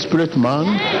not a spirit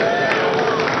man?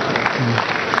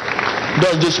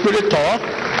 Does the spirit talk?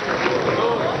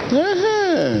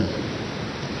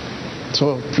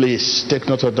 So please take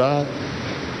note of that.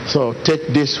 So take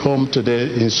this home today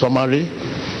in summary.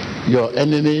 Your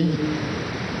enemy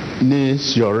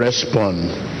needs your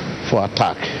response for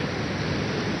attack.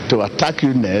 To attack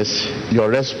you next, your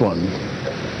response,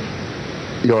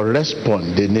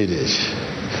 they need it.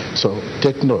 So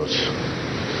take note.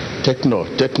 Take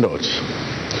note. Take note.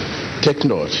 Take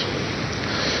note.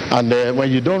 And when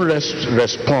you don't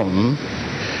respond,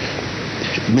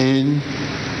 mean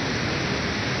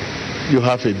you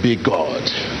have a big God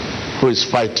who is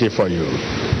fighting for you.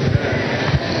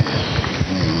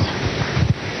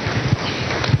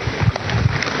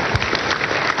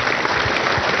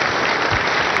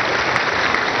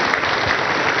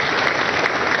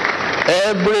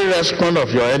 Every response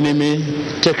of your enemy,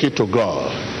 take it to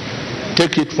God.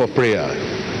 Take it for prayer.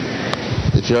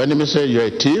 If your enemy says you're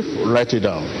a thief, write it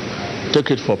down.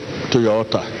 Take it to your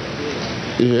altar.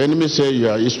 If your enemy says you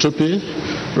are stupid,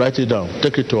 write it down.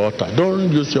 Take it to altar.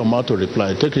 Don't use your mouth to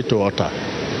reply. Take it to altar.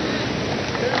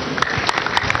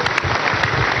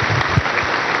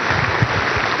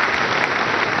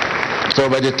 So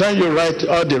by the time you write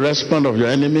all the response of your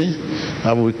enemy,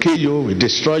 I will kill you, will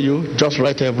destroy you, just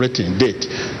write everything, date.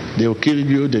 They will kill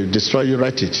you, they will destroy you,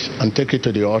 write it, and take it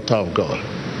to the altar of God.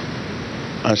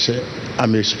 And say,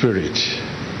 I'm a spirit.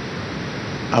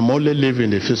 I'm only living in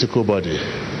the physical body,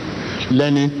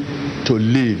 learning to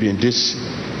live in this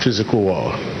physical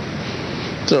world.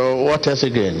 So what else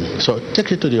again? So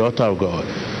take it to the altar of God.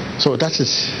 So that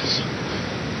is,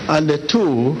 and the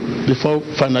two, before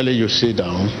finally you sit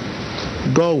down,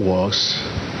 God works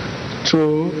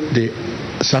through the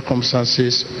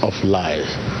circumstances of life.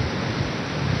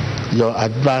 Your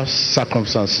adverse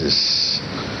circumstances,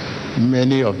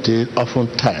 many of the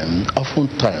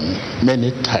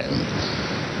many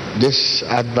times, this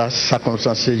adverse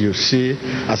circumstances you see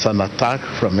as an attack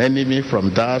from enemy,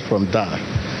 from that.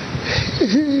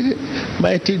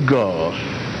 Mighty God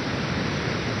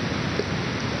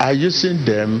are using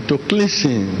them to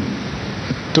cleansing,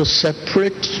 to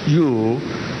separate you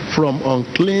from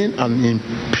unclean and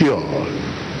impure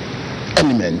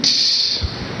elements.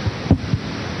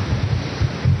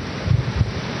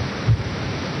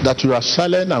 That you are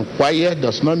silent and quiet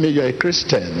does not mean you are a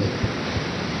Christian.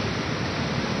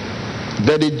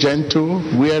 Very gentle,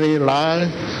 wearing right,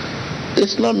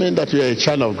 it's not mean that you are a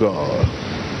child of God.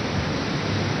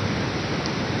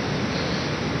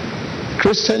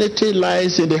 Christianity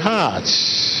lies in the heart.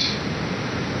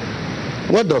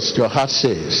 What does your heart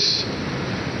say?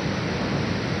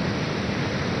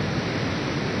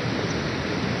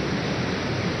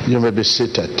 You may be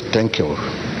seated. Thank you.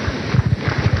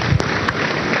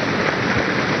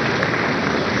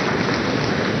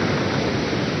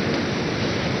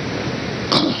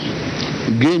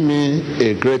 Give me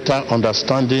a greater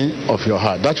understanding of your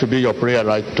heart. That should be your prayer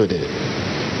right today.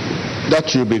 That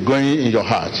should be going in your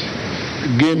heart.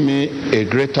 Give me a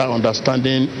greater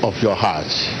understanding of your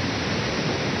heart.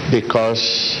 Because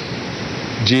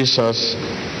Jesus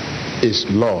is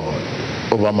Lord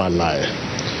over my life.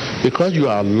 Because you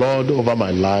are Lord over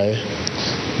my life,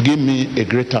 give me a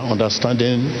greater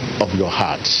understanding of your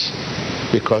heart.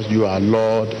 Because you are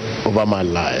Lord over my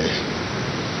life.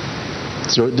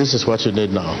 So this is what you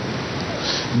need now.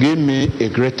 Give me a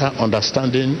greater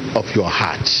understanding of your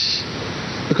heart.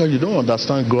 Because you don't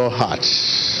understand God's heart.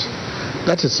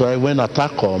 That is why when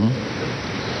attack comes,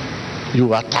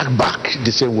 you attack back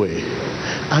the same way.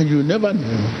 And you never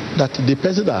know that the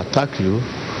person that attack you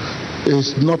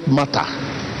is not matter.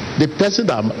 The person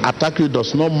that attack you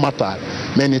does not matter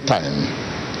many times.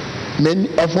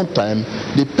 Often times,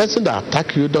 the person that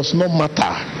attack you does not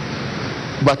matter.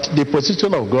 But the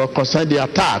position of God concerning the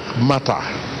attack matter.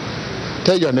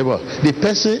 Tell your neighbor, the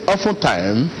person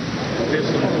oftentimes,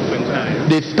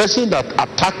 The person that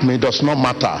attacked me does not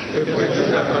matter.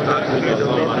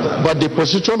 But the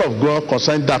position of God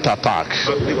concerning that attack.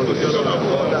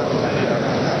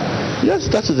 Yes,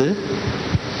 that is it.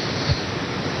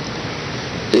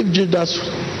 If Judas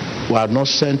were not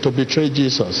sent to betray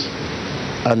Jesus,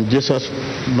 and Jesus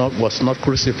was not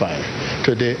crucified,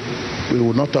 today we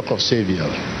will not talk of Savior.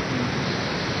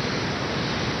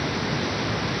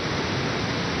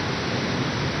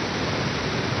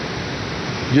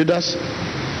 Judas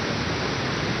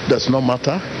does not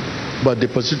matter, but the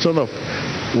position of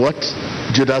what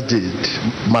Judas did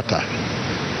matter.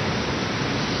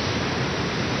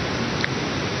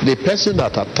 The person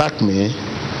that attacked me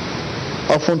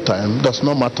oftentimes does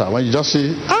not matter. When you just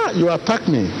say, you attacked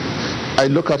me, I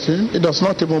look at him, it does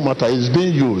not even matter. It's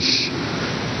being used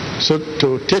so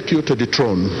to take you to the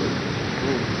throne.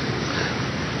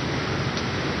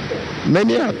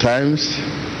 Many a times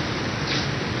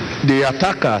the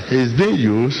attacker is being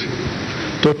used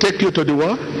to take you to the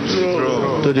what?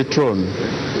 Throne. To the throne.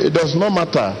 It does not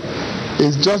matter.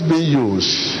 It's just being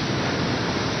used.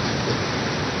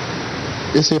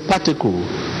 It's a particle.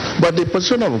 But the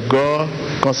position of God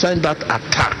concerning that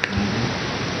attack.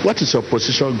 What is your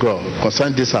position, God,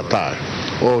 concerning this attack?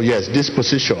 Oh yes, this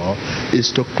position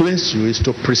is to cleanse you, is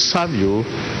to preserve you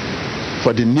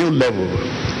for the new level.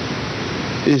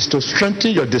 Is to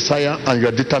strengthen your desire and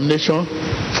your determination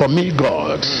for me,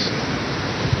 God.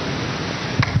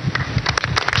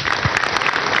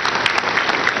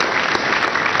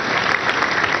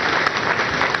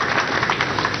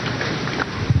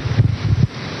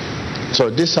 So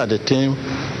these are the things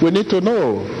we need to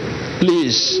know.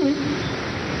 Please,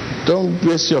 don't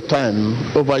waste your time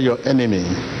over your enemy.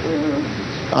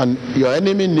 And your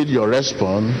enemy needs your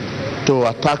response to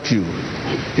attack you.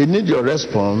 He needs your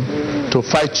response to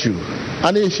fight you.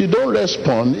 And if you don't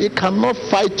respond, he cannot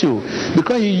fight you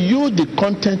because he used the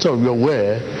content of your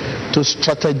word to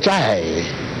strategize.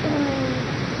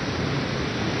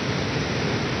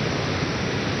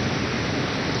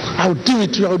 I'll deal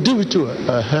with you, I'll deal with you.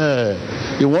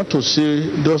 You want to see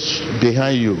those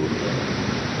behind you.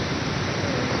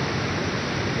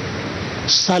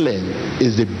 Silence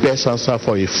is the best answer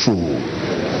for a fool.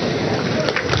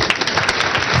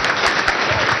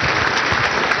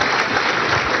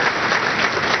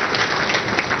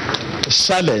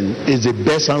 Silence is the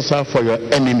best answer for your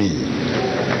enemy.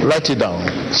 Write it down.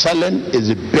 Silence is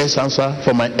the best answer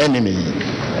for my enemy.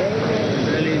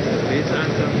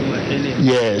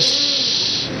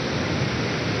 Yes.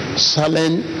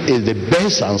 Silence is the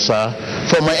best answer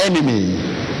for my enemy.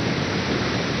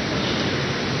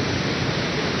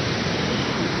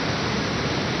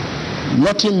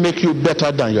 Nothing makes you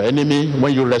better than your enemy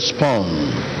when you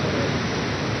respond.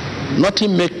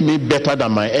 Nothing makes me better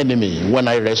than my enemy when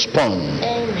I respond.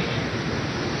 Amen.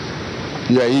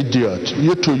 You are idiot.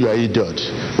 You too, you are idiot.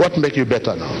 What makes you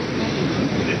better now?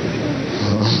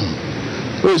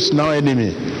 Who is now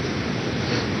enemy?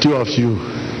 Two of you.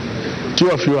 Two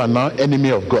of you are now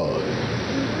enemy of God.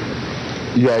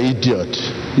 You are idiot.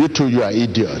 You too, you are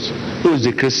idiot. Who is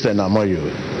the Christian among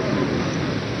you?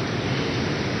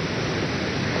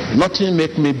 Nothing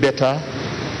makes me better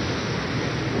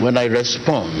when I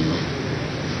respond.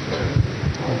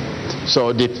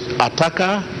 So the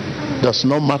attacker does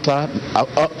not matter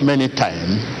many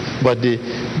times, but the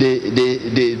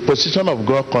position of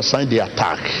God concerning the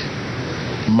attack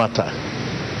matter.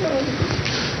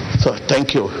 So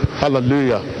thank you.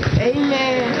 Hallelujah.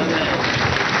 Amen.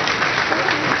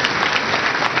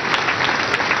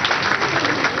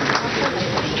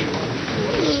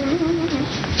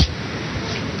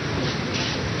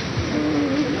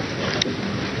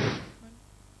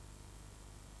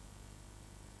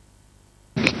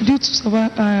 Due to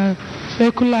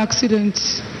vehicular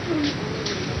accidents,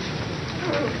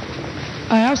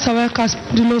 I have cervical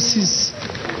spondylosis.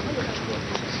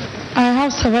 I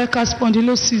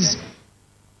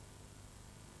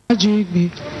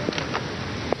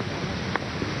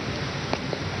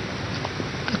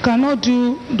cannot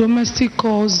do domestic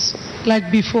calls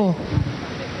like before.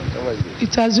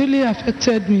 It has really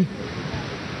affected me.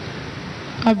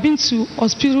 I've been to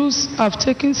hospitals, I've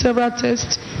taken several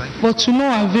tests, but to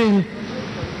no avail.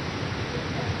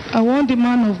 I want the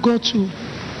man of God to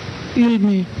heal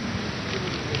me.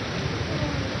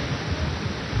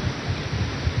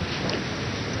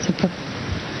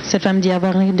 Cette femme dit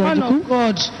avoir une douleur du cou. Man of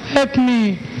God, help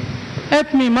me.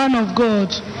 Help me, man of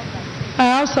God. I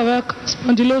have cervical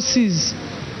spondylosis.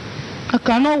 I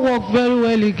cannot walk very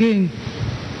well again.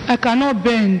 I cannot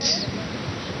bend.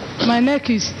 My neck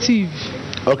is stiff.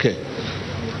 Okay.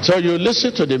 So you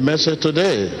listen to the message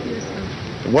today.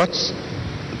 What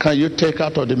can you take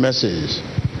out of the message?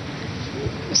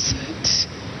 Said,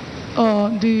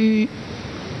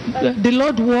 the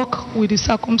Lord walk with the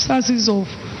circumstances of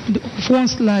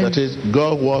one's life. That is,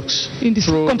 God works in the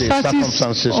through the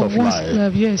circumstances of one's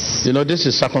life. Yes. You know, this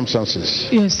is circumstances.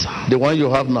 Yes, sir. The one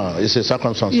you have now is a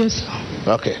circumstance. Yes,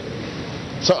 sir. Okay.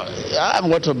 So I'm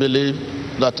going to believe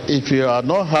that if you are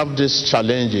not have these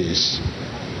challenges,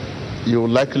 you will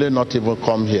likely not even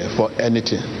come here for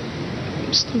anything.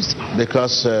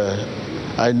 Because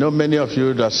I know many of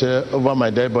you that say, over my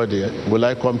dead body, will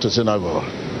I come to synagogue?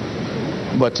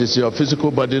 But it's your physical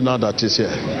body now that is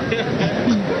here.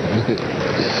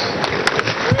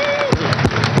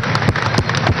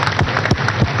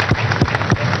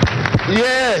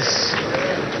 Yes.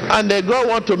 And they God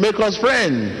want to make us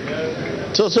friends.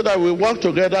 So that we work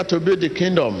together to build the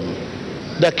kingdom.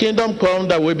 The kingdom come,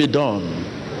 that will be done.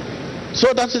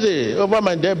 So that's it. Over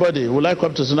my dead body, will I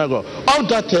come to synagogue? All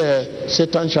that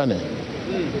Satan channel.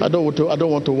 I don't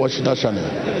want to watch that channel.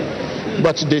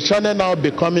 But the channel now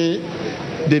becoming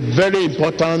the very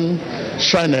important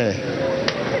channel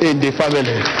in the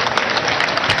family.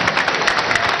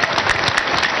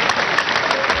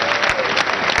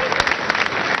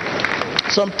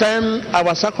 Sometimes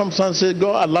our circumstances,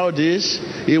 God allow this.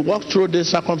 He walks through these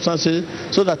circumstances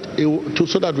so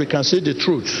that we can see the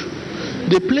truth.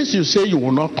 The place you say you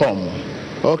will not come,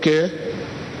 okay,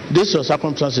 this is your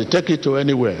circumstances. Take it to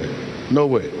anywhere,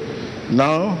 nowhere.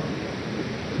 Now,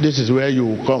 this is where you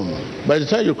will come. By the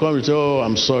time you come, you say, "Oh,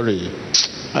 I'm sorry.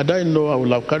 I didn't know I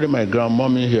would have carried my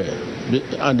grandmommy here,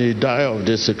 and he died of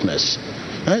this sickness."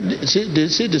 They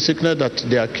see the sickness that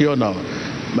they are cured now.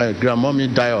 My grandmommy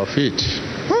died of it.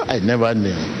 I never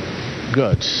knew.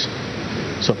 God,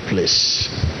 so please,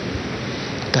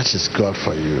 that is God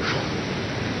for you.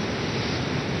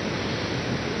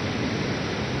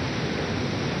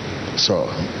 So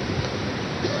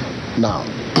now,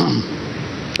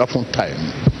 often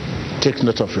time, take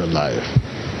note of your life.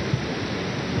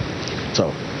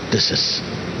 So this is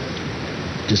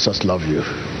Jesus love you.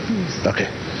 Okay,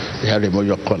 here, remove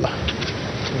your collar.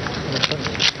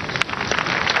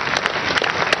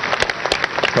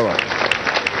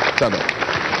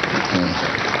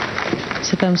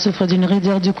 Cet homme souffre d'une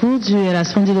raideur du cou due à la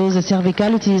spondylose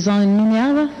cervicale utilisant une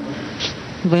minerve.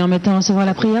 Voyons maintenant recevoir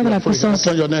la prière de la puissance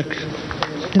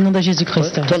du nom de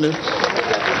Jésus-Christ.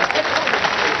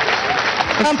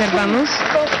 Observamos.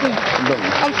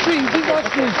 I'm free in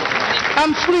Jesus' name.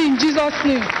 I'm free in Jesus'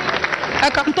 name. I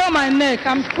can turn my neck.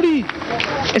 I'm free.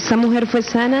 Esta mujer fue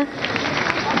sana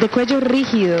de cuello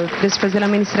rígido después de la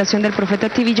administración del profeta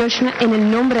T.B. Joshua en el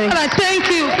nombre de Jesús. Thank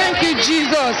you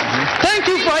Jesus. Thank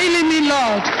you for healing me,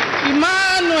 Lord.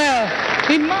 Emmanuel.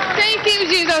 Thank you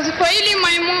Jesus for healing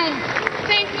my mom.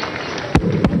 Thank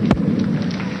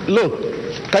you. Look,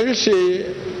 can you see,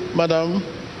 madam?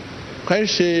 Can you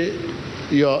see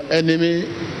your enemy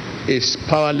is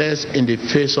powerless in the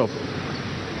face of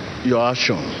your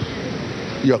action,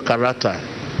 your character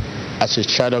as a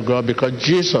child of God, because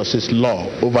Jesus is law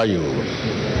over you.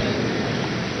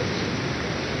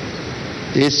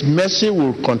 His mercy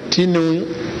will continue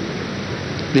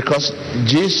because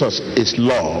Jesus is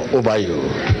law over you.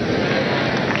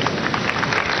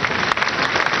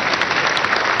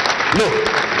 Look,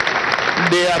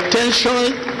 the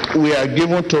attention we are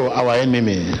given to our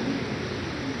enemy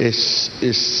is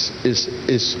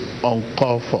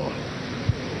uncalled for.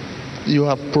 You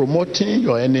are promoting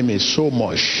your enemy so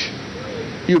much.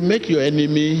 You make your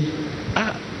enemy,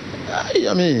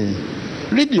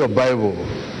 read your Bible.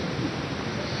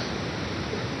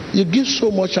 You give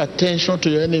so much attention to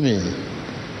your enemy.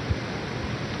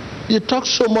 You talk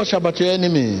so much about your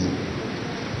enemy.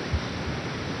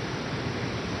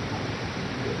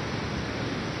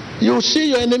 You see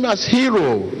your enemy as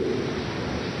hero.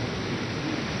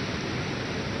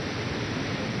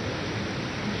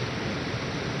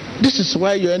 This is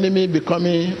why your enemy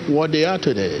becoming what they are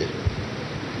today.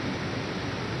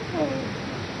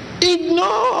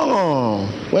 Ignore.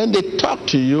 When they talk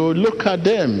to you, look at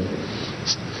them.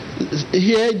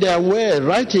 Hear their word,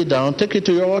 write it down, take it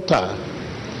to your altar.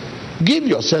 Give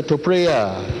yourself to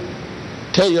prayer.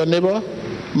 Tell your neighbor,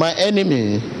 my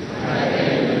enemy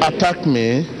attack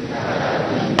me,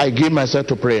 I give myself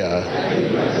to prayer.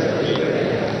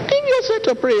 Give yourself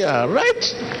to prayer.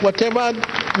 Write whatever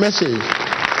message.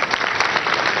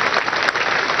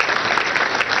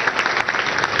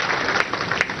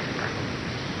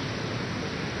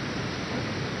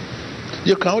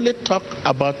 You can only talk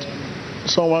about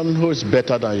someone who is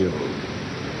better than you.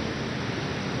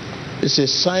 It's a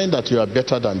sign that you are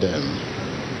better than them.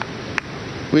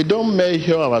 We don't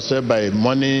measure ourselves by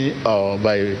money or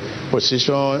by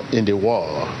position in the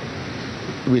world.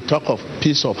 We talk of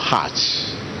peace of heart.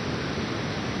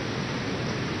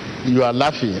 You are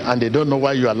laughing and they don't know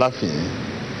why you are laughing.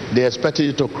 They expect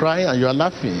you to cry and you are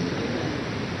laughing.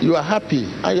 You are happy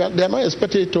and they are not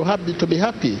expecting you to be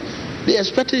happy. They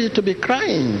expect you to be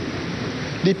crying.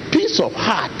 The peace of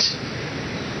heart.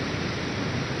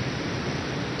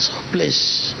 So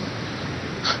please,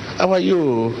 how are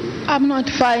you? I'm not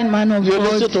fine, man of God. You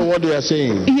listen to what we are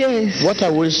saying? Yes. What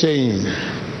are we saying?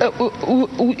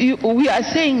 We are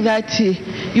saying that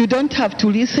you don't have to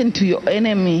listen to your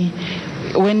enemy.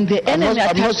 When the enemy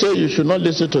I'm not saying you should not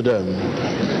listen to them.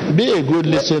 Be a good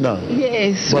listener.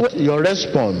 Yes. But your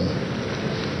response,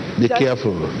 be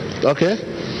careful. Okay?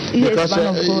 Yes, because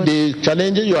the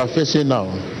challenges you are facing now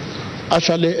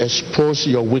actually expose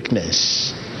your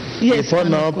weakness. Yes, before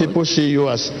now, people see you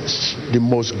as the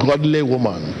most godly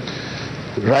woman,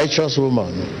 righteous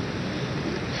woman,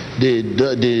 the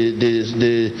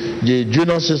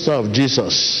junior sister of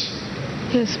Jesus.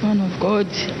 Yes, man of God.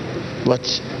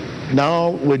 But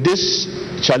now, with these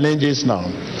challenges now,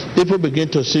 people begin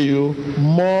to see you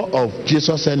more of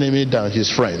Jesus' enemy than his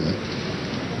friend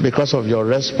because of your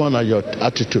response and your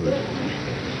attitude.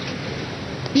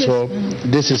 Yes, so,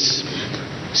 this is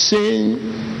seeing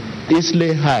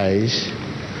easily highs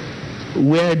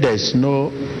where there's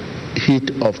no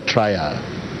heat of trial.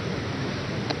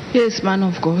 Yes, man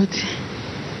of God.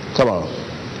 Come on.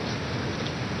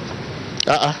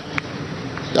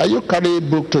 Are you carrying a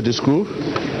book to the school?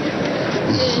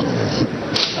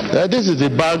 This is the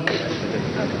bag.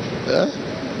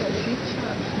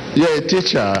 You're a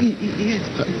teacher.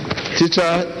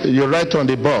 Teacher, you write on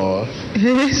the board.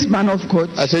 Yes, man of God.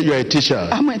 I said you're a teacher.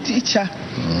 I'm a teacher.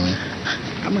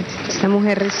 Esta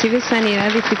mujer recibe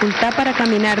sanidad, dificultad para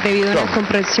caminar debido a una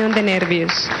compresión de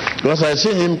nervios. Because I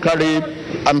see him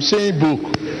I'm seeing book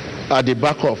at the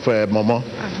back of Momo.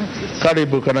 Carry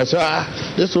book, and I say,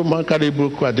 this woman carry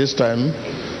book at this time.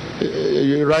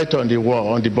 You write on the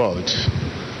wall, on the board.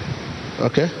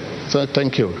 Okay? So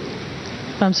thank you.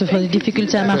 Femme souffre de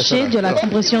difficultés à marcher, de la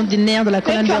compression des nerfs de la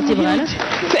colonne vertébrale.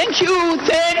 Thank you,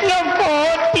 thank you,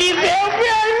 God. Please help me.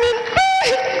 I'm in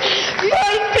pain.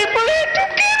 My people have to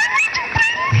carry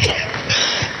me.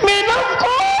 Men of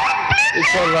God, please.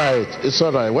 It's all right. It's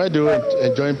all right. Why do you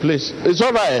enjoy, please? It's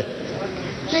all right.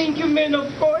 Thank you, men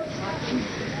of God.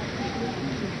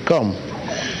 Come.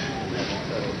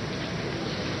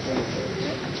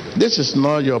 This is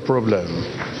not your problem.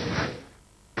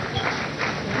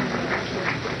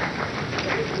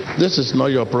 This is not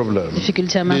your problem.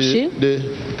 Difficulté à marcher.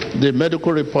 The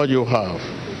medical report you have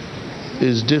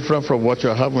is different from what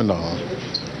you're having now.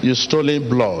 You stolen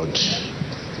blood.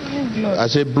 I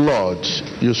say blood.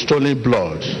 You stolen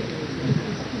blood.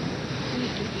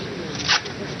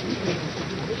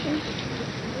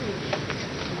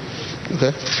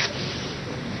 Okay.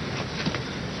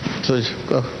 So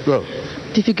go.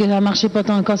 Difficulté à marcher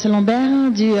portant un corset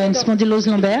lombaire, dû à une spondylose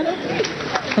lombaire.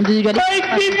 My people are to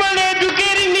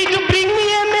carry me to bring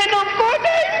me a man of God.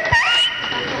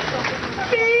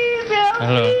 Please help me.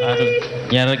 Hello.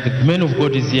 Yeah, the man of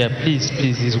God is here. Please,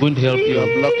 he's going to help you.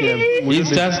 He's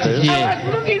just here. I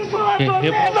was looking for a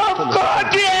man of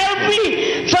God to help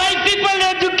me. 5 people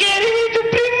are to carry me to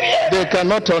bring me a. They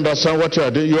cannot understand what you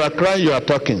are doing. You are crying, you are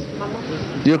talking.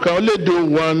 You can only do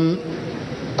one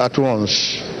at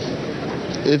once.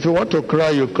 If you want to cry,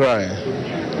 you cry.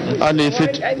 And if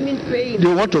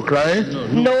you want to cry?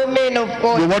 No, man of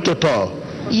God. You want to talk?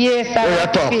 Yes, I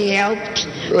want to be helped.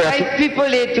 5 people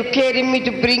had to carry me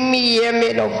to bring me here,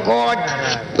 man of God.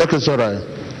 Okay, it's all right.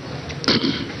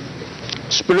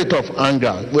 Spirit of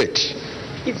anger. Wait.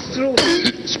 It's true.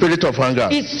 Spirit of anger.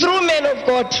 It's true, man of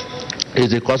God. Is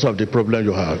the cause of the problem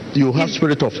you have. You have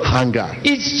spirit of anger.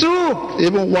 It's true.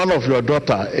 Even one of your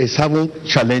daughter is having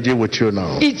challenges with you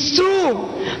now. It's true.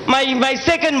 My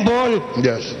second born.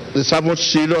 Yes. Is having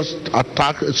serious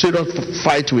attack, serious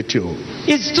fight with you.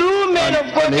 It's true, man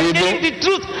of God. I'm telling the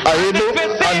truth.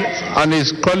 And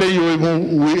he's calling you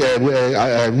even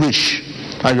wish.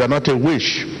 And you are not a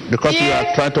wish. Because you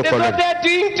are trying to correct. That's what they're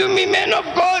doing to me, man of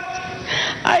God.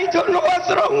 I don't know what's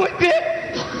wrong with them.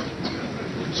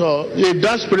 So if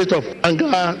that spirit of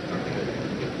anger,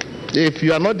 if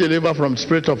you are not delivered from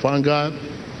spirit of anger,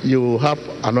 you have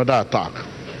another attack.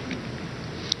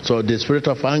 So the spirit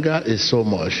of anger is so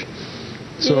much.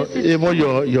 So yes, even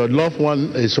your loved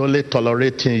one is only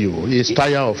tolerating you. He's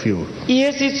tired of you.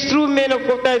 Yes, it's true, man of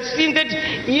God. I've seen that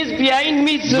he's behind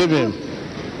me. So leave him.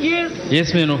 Yes.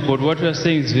 Yes, man of God. What you are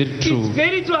saying is very true. It's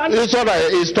very true. It's all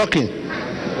right. He's talking.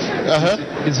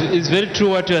 It's very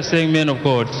true what you are saying, man of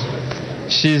God.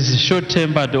 She's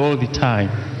short-tempered all the time.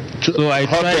 So I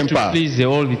try to please her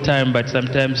all the time, but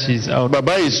sometimes she's out.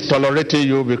 Baba is tolerating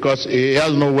you because he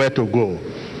has nowhere to go.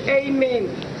 Amen.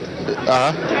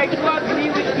 I do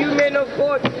agree with you, men of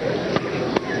God.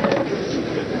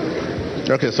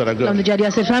 Okay, so on a déjà dit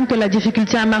à cette femme que la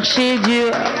difficulté à marcher due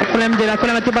au problème de la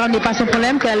colère vertébrale n'est pas son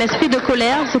problème, qu'elle a l'esprit de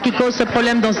colère, ce qui cause ce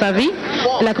problème dans sa vie.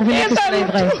 Elle a confirmé que cela est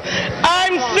vrai.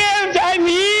 I'm saved, I'm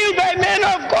healed by men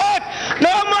of God. No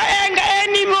more anger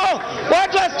anymore.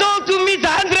 What was told to me is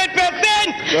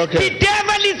 100%. Okay. The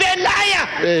devil is a liar.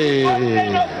 Hey. Oh,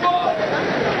 men of God.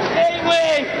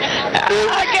 Amen.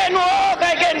 I can walk,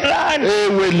 I can run. Hey,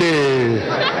 Willie.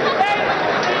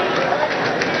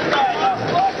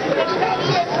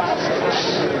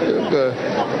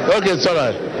 Okay, it's all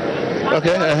right.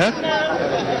 Okay,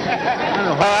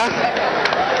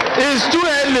 It's too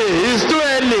early. It's too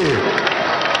early.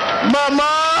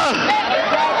 Mama.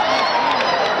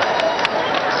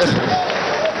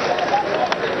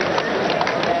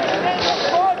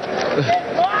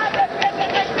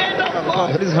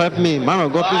 Please help me. Man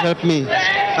of God, please help me.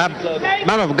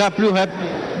 Man of God, please help me.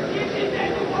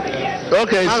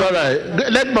 Okay, it's all right.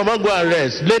 Let Mama go and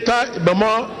rest. Later,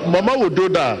 Mama will do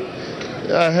that.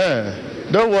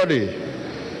 Don't worry.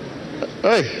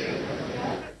 Hey.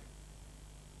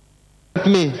 Help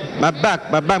me. My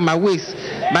back, my waist,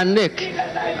 my neck.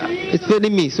 It's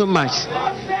paining me so much.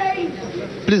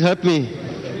 Please help me.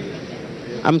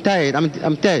 I'm tired.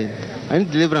 I'm tired. I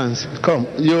need deliverance. Come.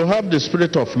 You have the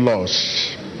spirit of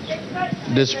loss.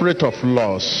 The spirit of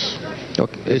loss.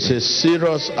 Okay. It's a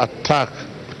serious attack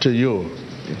to you.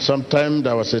 Sometimes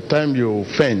there was a time you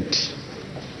faint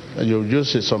and you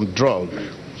used some drug.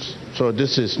 So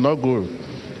this is not good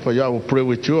for you. I will pray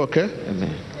with you, okay?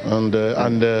 Amen.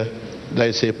 And there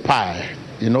is a pie.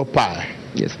 You know pie?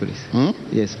 Yes, please.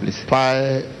 Yes, please.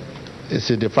 Pie is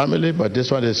in the family, but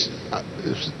this one is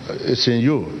in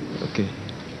you. Okay.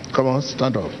 Come on,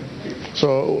 stand up.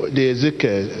 So the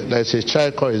Ezekiel, there is a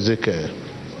child called Ezekiel.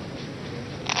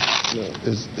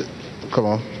 Come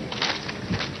on.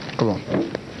 Come on.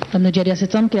 On a déjà dit à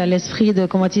cet homme qu'il a l'esprit de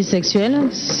convoitise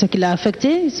sexuelle, ce qui l'a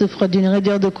affecté. Il souffre d'une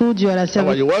raideur de cou due à la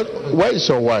cervicale. Where is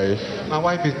your wife? My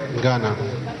wife is in Ghana.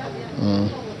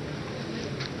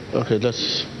 Okay,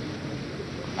 let's.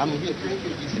 I'm here.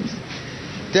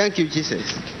 Thank you,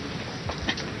 Jesus.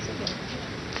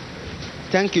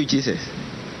 Thank you, Jesus.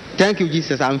 Thank you,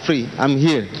 Jesus. I'm free. I'm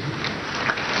here.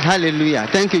 Hallelujah.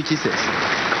 Thank you, Jesus.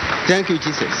 Thank you,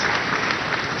 Jesus.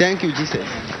 Thank you, Jesus.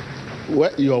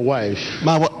 Where, your wife?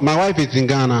 My wife is in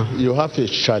Ghana. You have a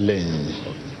challenge.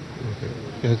 Okay.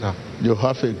 Yes, sir. You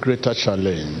have a greater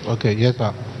challenge. Okay, yes,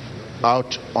 sir.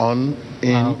 Out, on,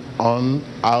 in, on,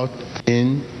 out,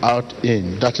 in, out,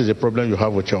 in. That is the problem you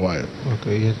have with your wife.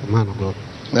 Okay, yes, man of God.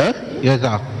 Yes,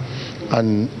 sir.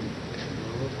 And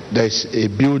there is a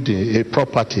building, a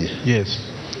property. Yes.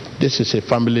 This is a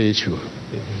family issue.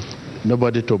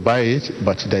 Nobody to buy it,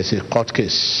 but there is a court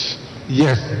case.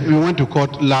 Yes, we went to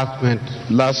court last month.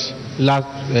 Last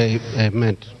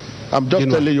month. I'm just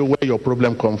telling you where your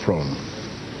problem come from.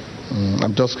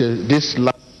 I'm just this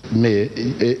last May,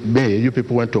 you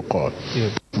people went to court.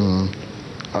 Yes.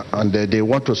 And they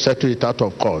want to settle it out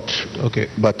of court. Okay.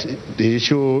 But the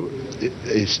issue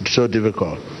is so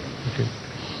difficult. Okay.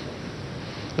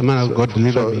 The man has got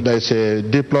delivered me. There's a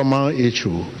diploma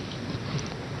issue,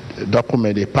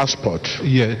 document, a passport.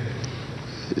 Yes.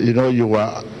 You know, you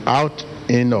were out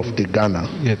in of the Ghana.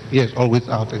 Yes, always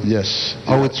out. Yes.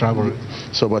 Always traveling.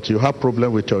 So, but you have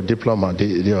problem with your diploma,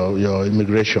 your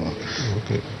immigration.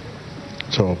 Okay.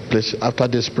 So please, after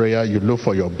this prayer, you look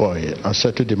for your boy and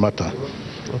settle the matter.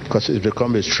 Okay. Because it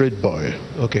become a straight boy.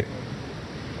 Okay.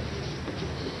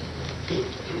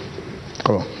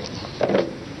 Come on.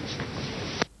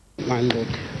 My leg.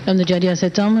 L'homme de déjà dit à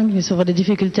cet homme qu'il souffre de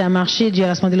difficultés à marcher dû à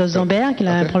la spondylose lombaire, qu'il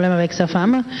a un problème avec sa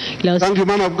femme. Thank you,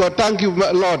 man of God. Thank you,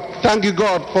 Lord. Thank you,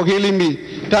 God, for healing me.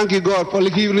 Thank you, God, for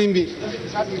healing me.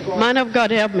 Man of God,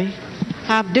 help me.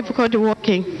 I have difficulty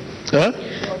walking.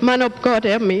 Man of God,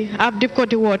 help me. I have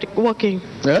difficulty walking.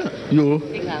 You?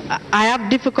 I have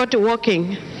difficulty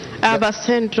walking. I have a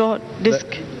central disc.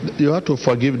 You have to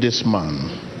forgive this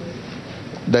man.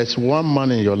 There's one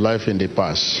man in your life in the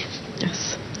past.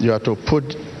 Yes. You have to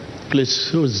put, please,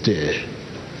 who's there?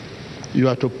 You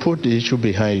have to put the issue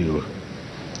behind you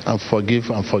and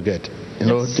forgive and forget. You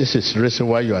know, this is the reason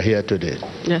why you are here today.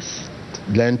 Yes.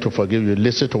 Learn to forgive. You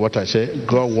listen to what I say.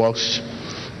 God works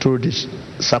through these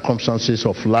circumstances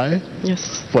of life.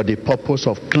 Yes. For the purpose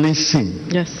of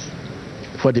cleansing. Yes.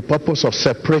 For the purpose of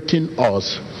separating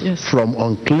us yes. from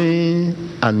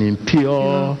unclean and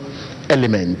impure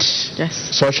element, Yes.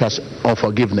 such as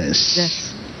unforgiveness.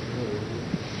 Yes.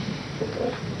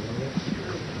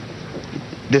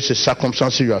 This is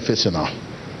circumstances you are facing now.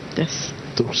 Yes.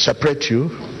 To separate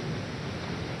you.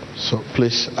 So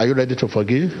please, are you ready to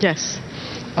forgive? Yes.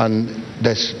 And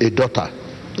there's a daughter.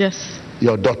 Yes.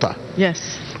 Your daughter.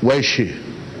 Yes. Where is she?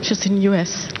 She's in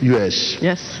US. US.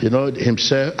 Yes. You know,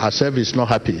 herself is not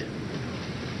happy.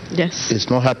 Yes. Is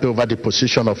not happy over the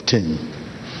position of thing.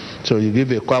 So you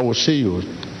give a call, we'll see you,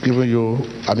 giving you,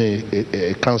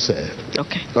 a counsel.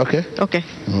 Okay. Okay? Okay.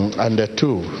 And the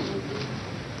two,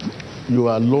 you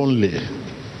are lonely.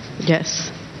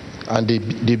 Yes. And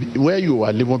where you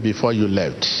were living before you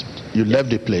left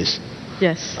the place.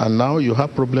 Yes. And now you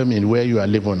have problem in where you are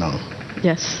living now.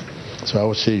 Yes. So I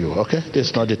will see you, okay? This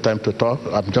is not the time to talk.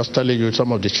 I'm just telling you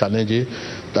some of the challenges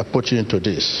that put you into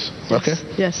this. Yes. Okay?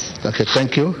 Yes. Okay,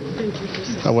 thank you.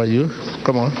 How are you?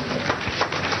 Come on.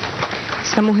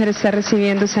 Esta mujer está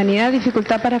recibiendo sanidad,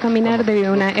 dificultad para caminar debido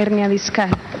a una hernia discal.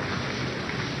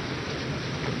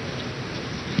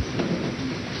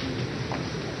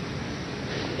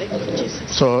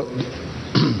 So,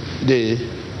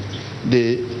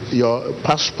 your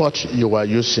passport you were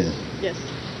using. Yes.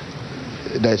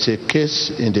 There's a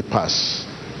case in the past.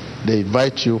 They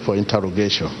invite you for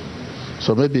interrogation.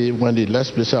 So maybe when the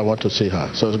last person I want to see her.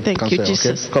 So thank you,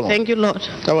 Jesus. Okay? Come on. Thank you, Lord.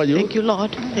 How are you? Thank you,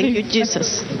 Lord. Thank you,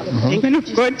 Jesus. Thank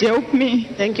you, God help me.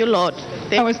 Thank you, Lord.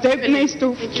 I was diagnosed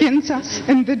with cancer,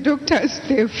 and the doctors,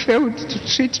 they failed to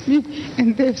treat me,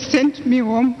 and they've sent me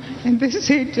home, and they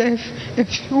said I have a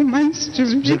few months to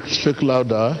live. Speak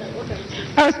louder.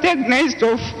 I was diagnosed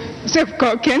of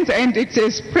cervical cancer, and it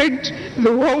has spread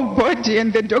the whole body,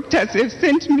 and the doctors have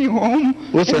sent me home.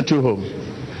 Who sent you home?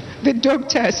 The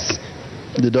doctors.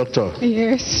 The doctor?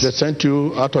 Yes. They sent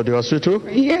you out of the hospital?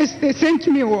 Yes, they sent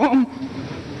me home.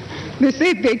 They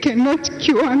said they cannot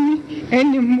cure me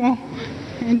anymore.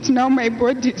 And now my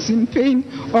body is in pain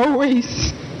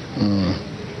always.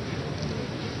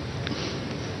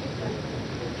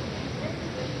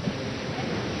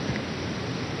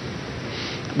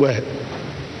 Well,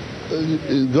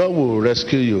 God will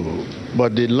rescue you,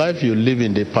 but the life you live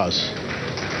in the past,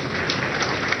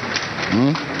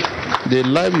 the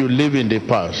life you live in the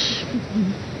past,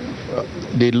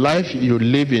 the life you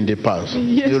live in the past,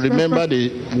 yes, you remember Papa. the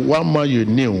one man you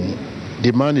knew,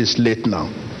 the man is late now.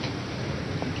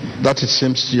 That it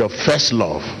seems your first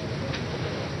love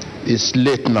is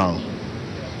late now.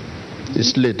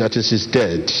 It's late, that is, he's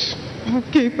dead.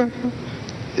 Okay, Papa.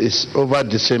 It's over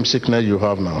the same sickness you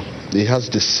have now. He has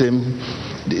the same,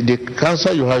 the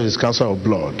cancer you have is cancer of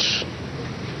blood.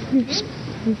 Yes.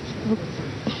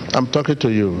 I'm talking to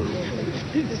you.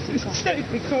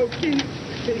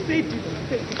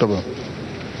 Come on.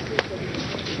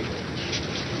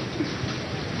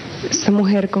 Esta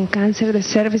mujer con cáncer de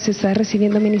cervix está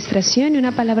recibiendo administración y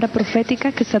una palabra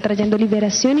profética que está trayendo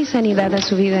liberación y sanidad a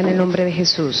su vida en el nombre de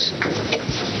Jesús.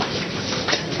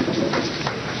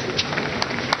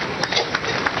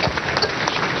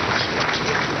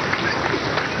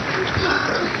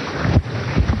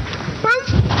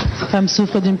 La femme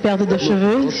souffre d'une perte de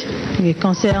cheveux, du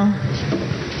cancer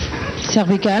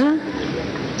cervical,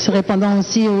 se répandant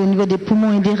aussi au niveau des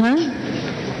poumons et des reins.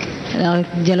 Alors,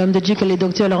 il dit à l'homme de Dieu que les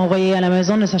docteurs l'ont envoyé à la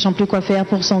maison, ne sachant plus quoi faire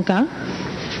pour son cas.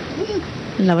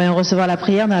 Nous allons recevoir la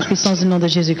prière dans la puissance du nom de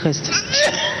Jésus-Christ.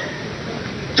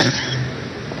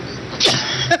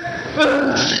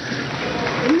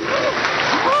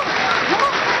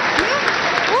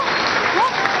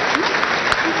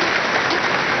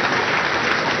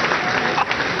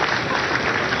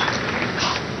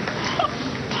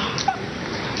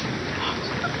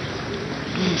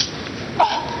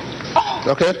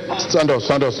 Okay? Stand up,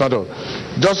 stand up, stand up.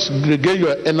 Just regain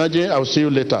your energy. I'll see you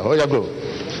later. Oh, yeah, go.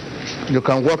 You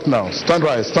can walk now. Stand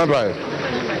right, stand right.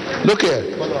 Look here,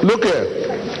 look here.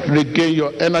 Regain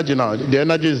your energy now. The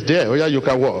energy is there. Oh, yeah, you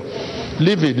can walk.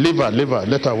 Leave it, leave her,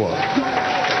 let her walk.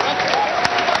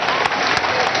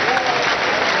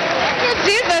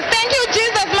 Thank you,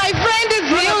 Jesus. My friend is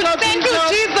healed. Thank you,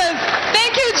 Jesus.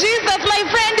 Thank you, Jesus. My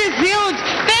friend is healed.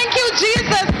 Thank you,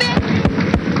 Jesus.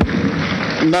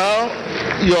 Now,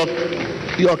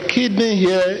 your kidney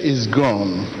here is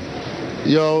gone.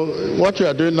 What you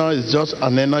are doing now is just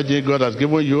an energy God has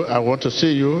given you. I want to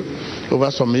see you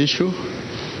over some issue.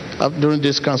 During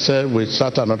this cancer, we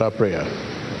start another prayer.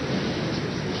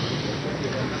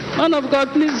 Man of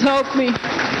God, please help me.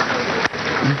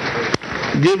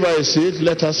 Give her a seat.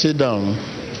 Let her sit down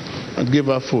and give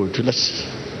her food.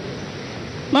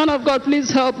 Man of God,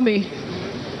 please help me.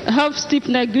 I have stiff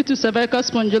neck due to cervical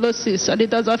spondylosis, and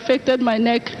it has affected my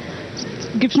neck.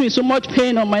 It gives me so much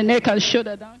pain on my neck and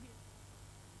shoulder down.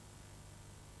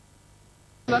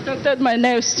 affected my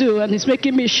nerves too, and it's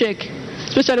making me shake,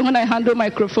 especially when I handle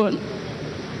microphone.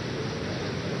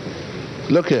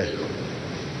 Look here.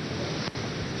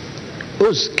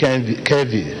 Who's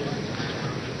Kevi?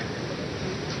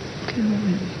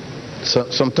 So,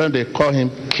 sometimes they call him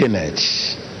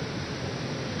Kenneth.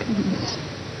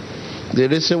 The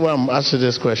reason why I'm asking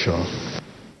this question,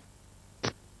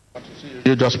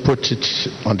 you just put it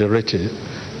on the rating.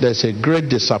 There's a great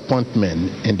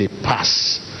disappointment in the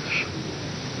past,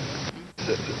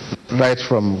 right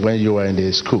from when you were in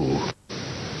the school,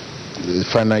 the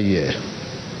final year.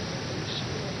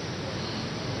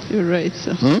 You're right,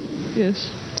 sir. Yes.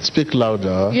 Speak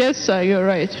louder. Yes, sir, you're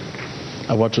right.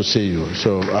 I want to see you.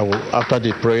 So I will, after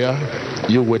the prayer,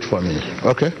 you wait for me.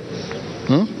 Okay?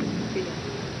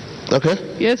 Okay?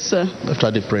 Yes, sir.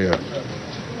 After the prayer.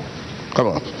 Come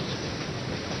on.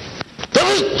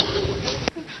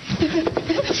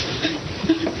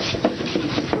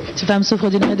 Cette femme souffre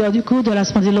d'une raideur du cou, de la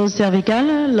spondylose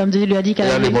cervicale. L'homme de Dieu lui a dit qu'elle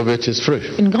avait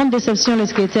une grande déception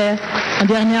lorsqu'elle était en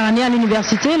dernière année à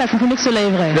l'université. Elle a compris que cela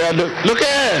est vrai.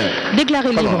 Déclaré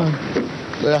libre.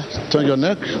 Yeah, turn your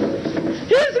neck.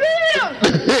 He's real!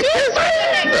 He's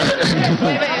real!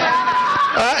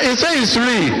 He said it's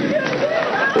real.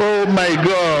 Oh my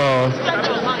God.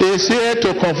 He's here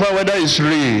to confirm whether it's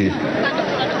real.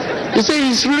 He said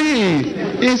it's real.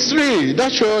 It's real.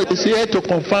 That's sure he's here to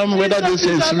confirm whether this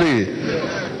is real.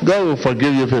 God will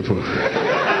forgive you people.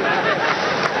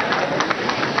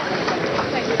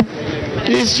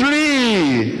 It's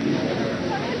real.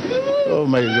 Oh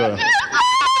my God.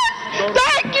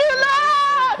 Thank you,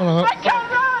 Lord! I can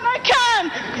run, I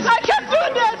can do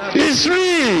this! It's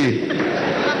real!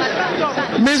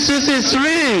 Mrs. It's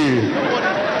real!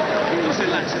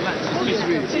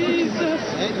 Jesus.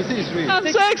 I'm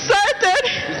so excited!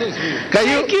 Can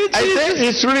you, Thank you, I Jesus. say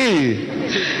it's real!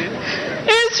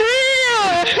 It's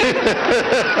real!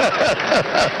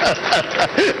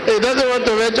 He doesn't want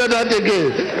to mention that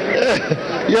again.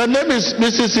 Your name is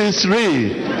Mrs. It's real.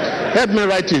 Help me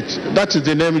write it. That is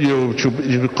the name you should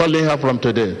be calling her from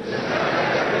today.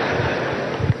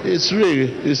 It's real.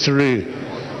 It's real.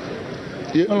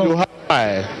 You have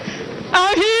I'm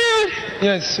healed.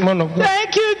 Yes, man of God.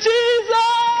 Thank you, Jesus.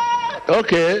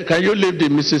 Okay, can you leave the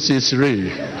Mrs. It's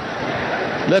real?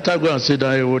 Let her go and sit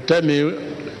down. He will tell me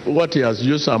what he has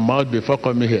used her mouth before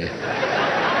coming here.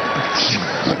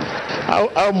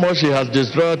 how much he has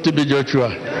destroyed TB Joshua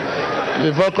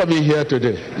before coming here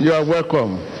today. You are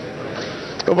welcome.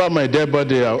 Over my dead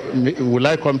body, will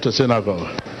I come to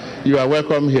synagogue? You are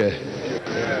welcome here.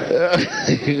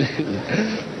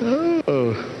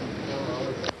 Oh.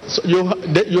 So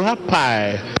you have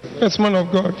pie. Yes, man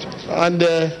of God. And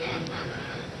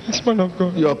yes, man of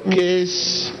God. Your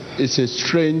case is a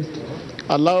strange.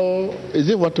 Is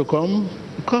it what to come?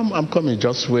 Come, I'm coming.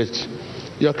 Just wait.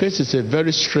 Your case is a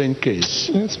very strange case.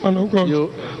 Yes, man of God.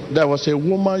 There was a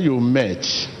woman you met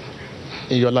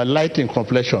in your light in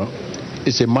complexion.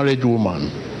 Is a married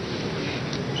woman,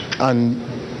 and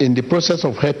in the process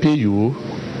of helping you,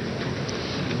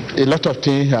 a lot of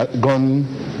things have gone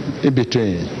in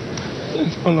between.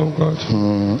 Oh God.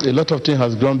 A lot of things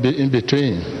has gone in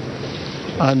between,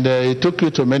 and it took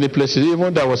you to many places.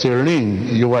 Even there was a ring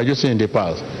you were using in the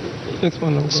past. Yes,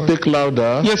 man of God. Speak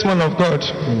louder. Yes, man of God.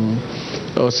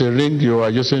 There was a ring you were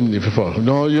using before.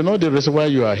 No, you know the reason why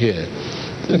you are here.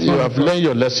 Yes, you have learned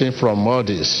your lesson from all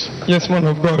this. Yes, man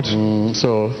of God.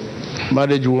 So,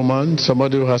 married woman,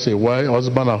 somebody who has a wife,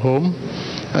 husband at home,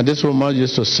 and this woman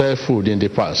used to sell food in the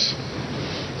past.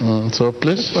 So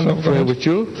please, yes, pray with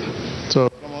you. So,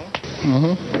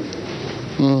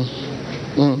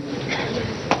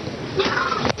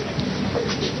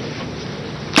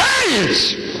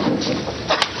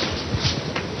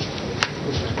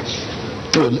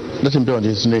 So, let him be on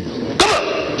his knee.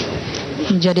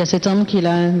 Il dit à cet homme qu'il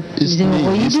a des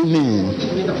hémorroïdes.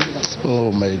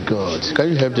 Oh my God. Can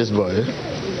you help this boy?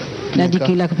 Il a dit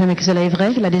qu'il a confirmé que cela est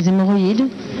vrai, qu'il a des hémorroïdes.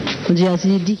 Il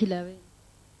dit qu'il avait.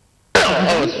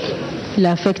 Il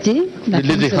a affecté.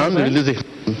 Release the hand,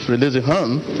 release the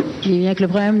hand. Il vient avec le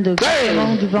problème de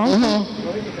gonflement du ventre,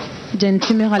 d'une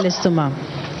tumeur à l'estomac.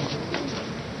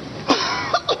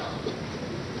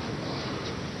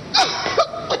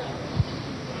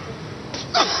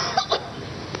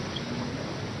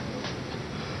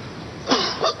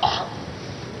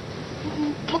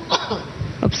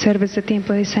 Observa este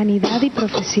tiempo de sanidad y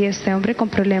profecía este hombre con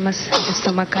problemas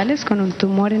estomacales, con un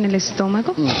tumor en el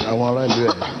estómago.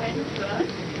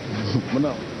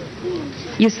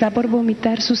 Y está por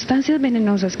vomitar sustancias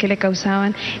venenosas que le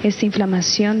causaban esta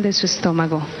inflamación de su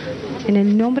estómago. En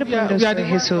el nombre poderoso de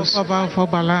Jesús.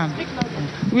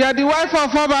 We are the wife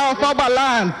of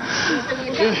Obalan.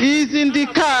 He's in the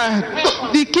car.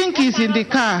 The king is in the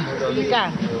car.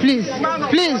 Please,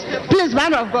 please, please,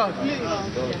 man of God.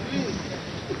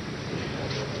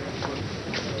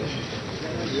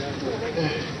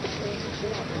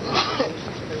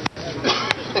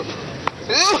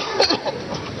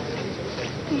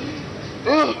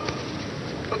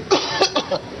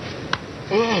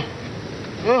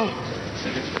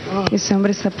 Ese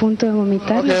hombre está a punto de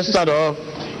vomitar. Okay, stand up.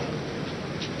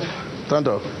 Stand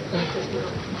up.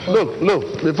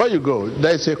 Look, before you go,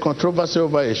 there is a controversy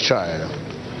over a child.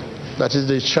 That is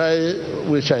the child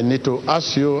which I need to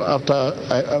ask you after,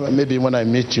 maybe when I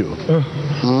meet you.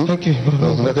 Thank you.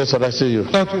 Okay, so I see you.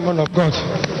 Thank you, man of God.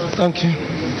 Thank you.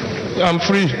 I'm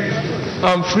free.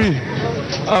 I'm free.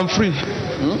 I'm free.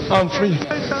 I'm free.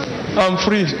 I'm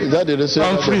free. Is that the reason?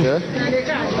 I'm free.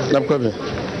 I'm coming.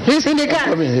 He's in the car. I'm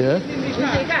coming here.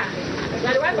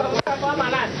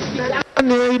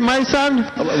 My son.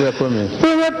 We are coming.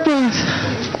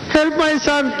 Help my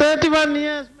son, 31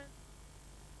 years.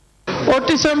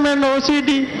 Autism and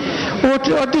OCD.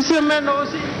 Autism and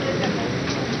OCD.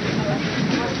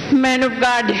 Man of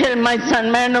God, help my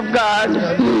son, man of God.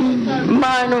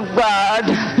 Man of God.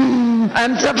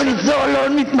 I'm suffering so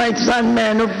alone with my son,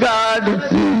 man of God.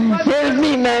 Help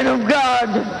me, man of God.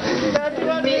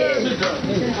 Help me,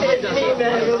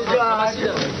 man of God.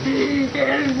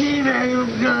 Help me, man of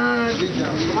God.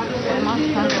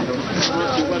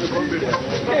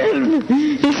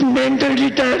 He's mentally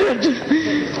retarded.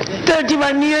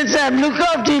 31 years I've looked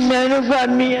after him, man of God.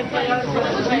 Me and my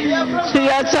husband. We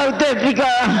are South Africa.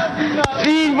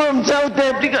 We from South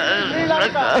Africa.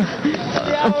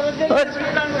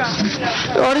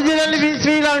 Originally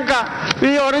Sri Lanka.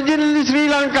 We originally Sri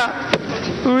Lanka.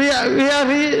 We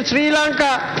are Sri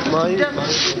Lanka.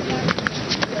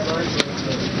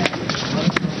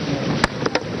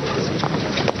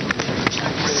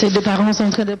 Ces deux parents sont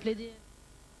en train de plaider.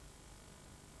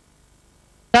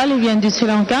 Ils viennent du Sri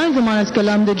Lanka, ils demandent à ce que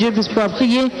l'homme de Dieu puisse pouvoir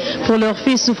prier pour leur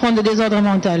fils souffrant de désordre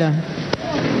mental.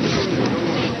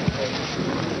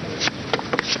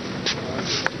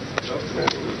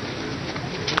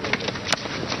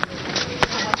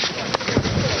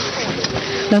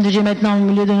 L'homme de Dieu est maintenant au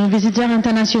milieu de nos visiteurs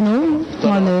internationaux.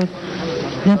 On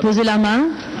vient poser la main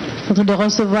en train de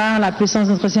recevoir la puissance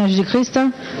de notre Seigneur Jésus-Christ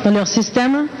dans leur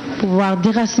système pour pouvoir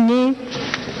déraciner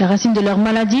la racine de leurs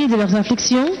maladies, de leurs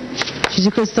afflictions.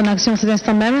 Jésus-Christ est en action à cet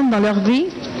instant même dans leur vie,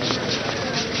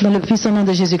 dans le puissant nom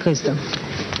de Jésus-Christ.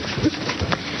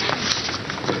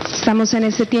 Estamos en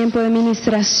ese tiempo de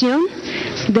ministración,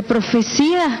 de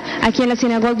profecía, aquí en la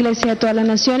Sinagoga Iglesia de todas las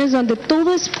Naciones, donde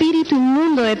todo espíritu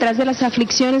inmundo detrás de las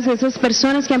aflicciones de esas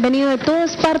personas que han venido de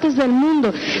todas partes del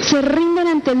mundo, se rinden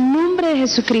ante el nombre de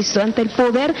Jesucristo, ante el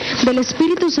poder del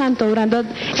Espíritu Santo, orando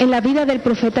en la vida del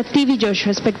profeta TV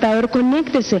Joshua. Espectador,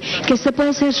 conéctese, que este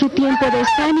puede ser su tiempo de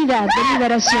sanidad, de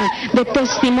liberación, de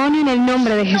testimonio en el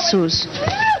nombre de Jesús.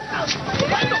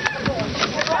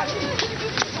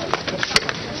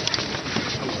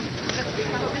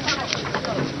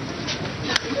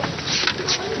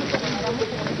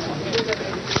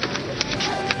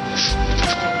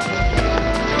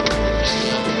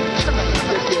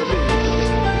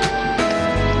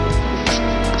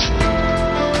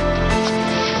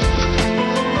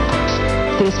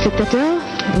 Téléspectateurs,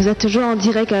 vous êtes toujours en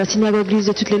direct à la Synagogue Église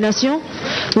de toutes les nations,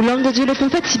 où l'homme de Dieu, le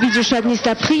prophète TV Joshua, administre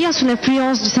la prière sous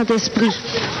l'influence du Saint-Esprit.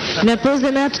 Il impose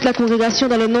les mains à toute la congrégation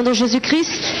dans le nom de Jésus-Christ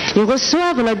et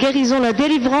reçoivent la guérison, la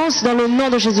délivrance dans le nom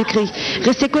de Jésus-Christ.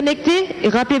 Restez connectés et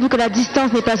rappelez-vous que la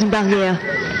distance n'est pas une barrière.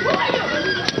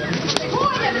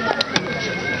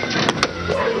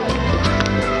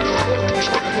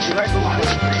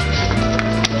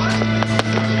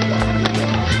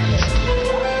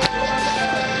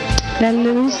 La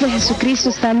luz de Jesucristo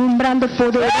está alumbrando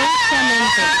poderosamente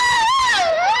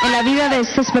en la vida de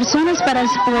estas personas para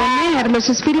exponer los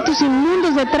espíritus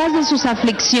inmundos detrás de sus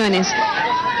aflicciones.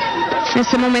 En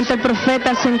este momento el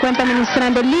profeta se encuentra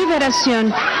ministrando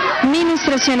liberación,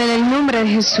 ministración en el nombre de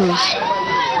Jesús.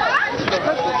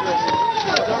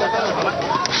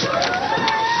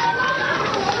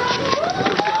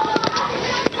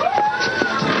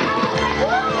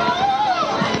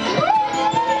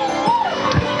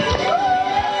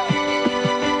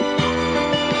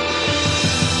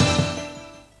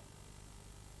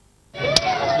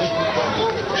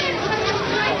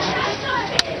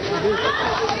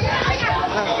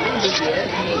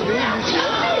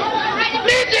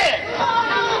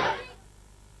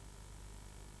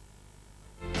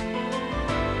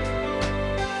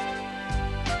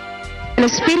 el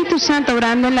Espíritu Santo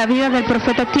obrando en la vida del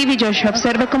profeta TV Joshua.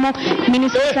 Observe cómo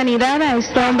ministra sanidad a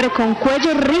este hombre con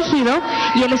cuello rígido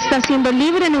y él está siendo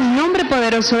libre en un nombre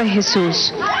poderoso de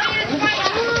Jesús.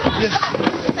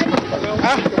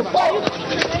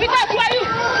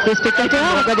 Les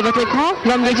spectateurs, regardez votre écran.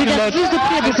 L'homme de Dieu vient juste de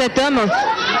prier de cet homme.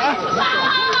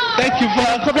 Il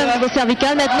a un problème au niveau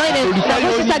cervical. Maintenant, il a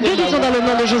reçu sa guérison dans le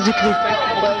nom de Jésus-Christ.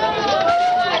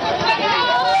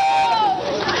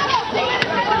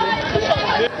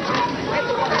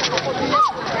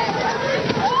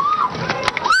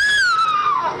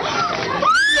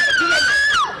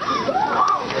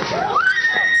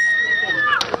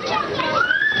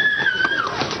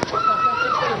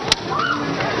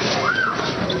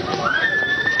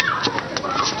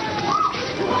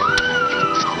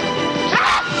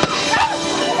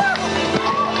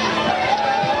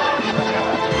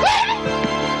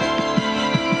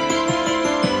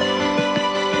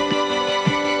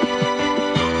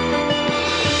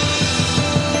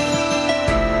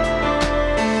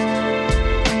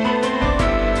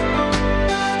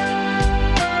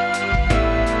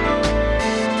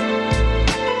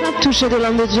 Touché de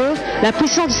l'homme de Dieu, la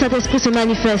puissance du Saint-Esprit se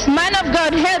manifeste. Man of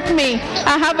God, help me.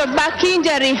 I have a back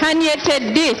injury,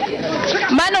 herniated disc.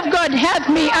 Man of God, help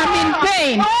me. I'm in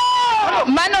pain.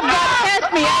 Man of God,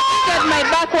 help me. I injured my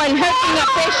back while helping a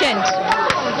patient.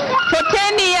 For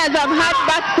 10 years, I've had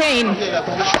back pain.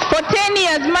 For 10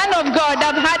 years, man of God,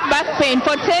 I've had back pain.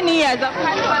 For 10 years, I've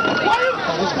had back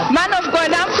pain. Man of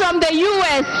God, I'm from the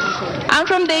U.S. I'm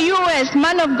from the U.S.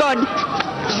 Man of God.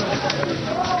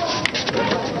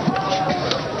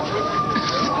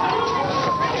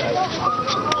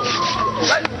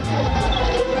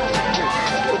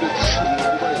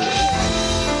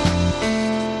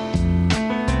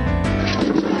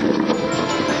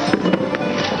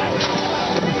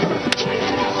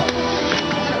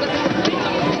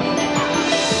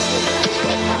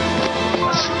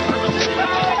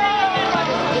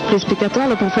 Les spectateurs,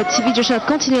 le prophète TV Joshua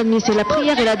continue à administrer la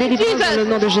prière et la délivrance dans le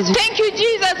nom de Jésus. Thank you,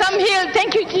 Jesus, I'm healed.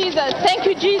 Thank you, Jesus. Thank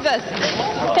you, Jesus.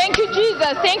 Thank you,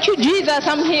 Jesus. Thank you, Jesus,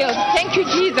 I'm healed. Thank you,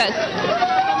 Jesus.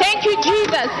 Thank you,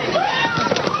 Jesus.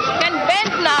 I can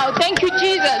bend now. Thank you,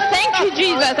 Jesus. Thank you,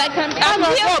 Jesus. I'm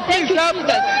healed. Thank you,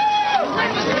 Jesus.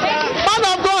 Man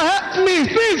of God, help me.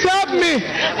 Please help me.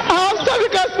 I have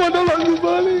cervical spondylosis.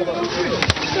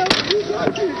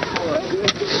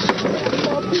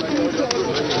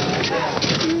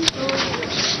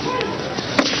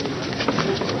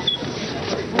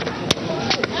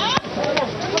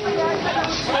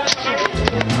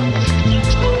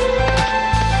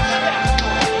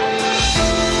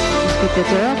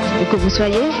 Spectateurs, où que vous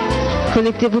soyez,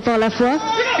 connectez-vous par la foi.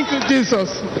 Thank you, Jesus.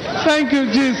 Thank you,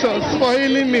 Jesus, for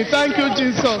healing me. Thank you,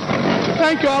 Jesus.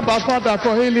 Thank you, Abba Father,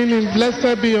 for healing me.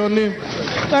 Blessed be your name.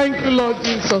 Thank you, Lord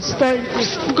Jesus. Thank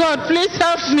you. God, please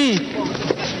help me.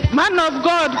 Man of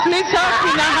God, please help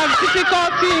me. I have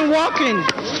difficulty in walking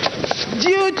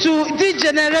due to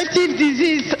degenerative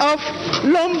disease of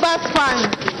lumbar spine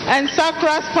and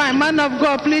sacral spine. Man of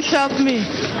God, please help me.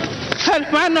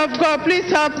 Help, man of God,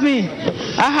 please help me.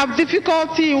 I have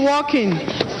difficulty in walking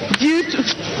due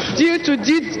to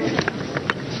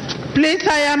please,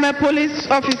 I am a police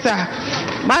officer.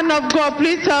 Man of God,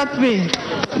 please help me.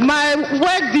 My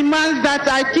work demands that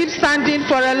I keep standing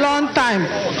for a long time.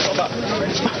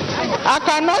 I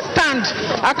cannot stand.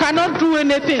 I cannot do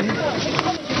anything.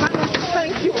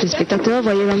 Les spectateurs,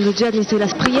 voyez l'homme de Dieu administrer la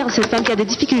prière à cette femme qui a des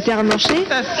difficultés à marcher.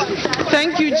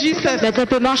 Thank you, Jesus. Mais elle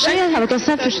peut marcher avec un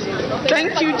simple.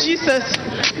 Thank you, Jesus.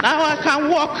 Now I can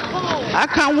walk. I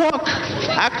can walk.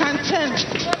 I can turn.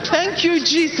 Thank you,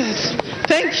 Jesus.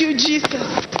 Thank you, Jesus.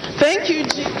 Thank you,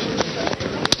 Jesus.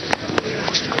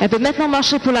 Elle peut maintenant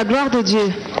marcher pour la gloire de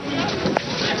Dieu.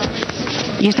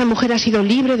 Y esta mujer ha sido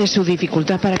libre de su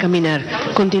dificultad para caminar.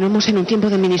 Continuamos en un tiempo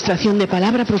de ministración de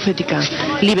palabra profética,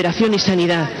 liberación y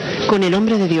sanidad, con el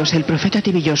hombre de Dios, el profeta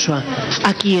TV Joshua,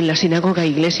 aquí en la sinagoga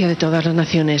Iglesia de Todas las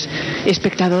Naciones.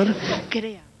 Espectador,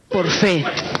 crea por fe.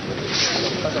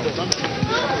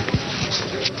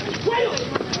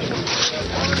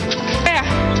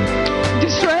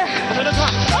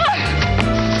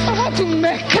 I want to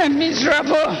make her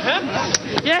miserable.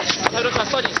 Yes.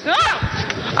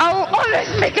 I will always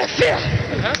make her fail.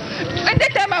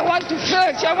 Anytime I want to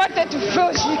fail, I wanted to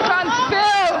fail, she can't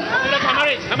fail.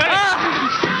 I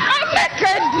make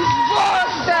her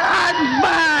divorce the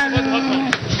husband.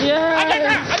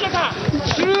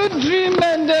 Yes. True dream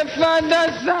and the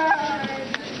father's side.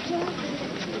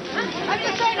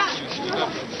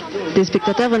 Les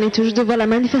spectateurs venaient tout juste de voir la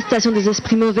manifestation des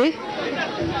esprits mauvais.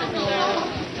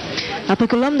 Après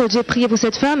que l'homme de Dieu priait pour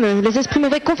cette femme, les esprits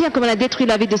mauvais confirment comment elle a détruit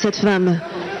la vie de cette femme.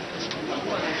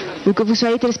 Ou que vous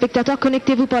soyez téléspectateur,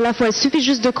 connectez-vous par la foi. Il suffit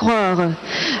juste de croire.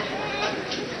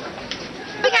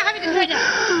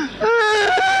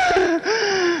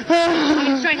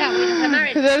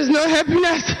 There's no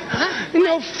happiness.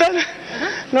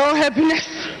 No happiness.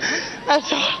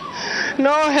 That's all.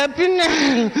 No happiness.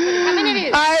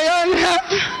 I don't have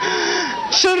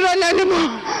children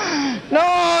anymore.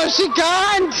 No, she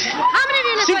can't. How many of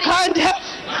you in She the can't help.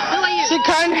 Who are you? She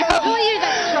can't help. Who are you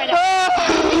that's right up?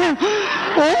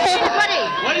 How many of you in the body?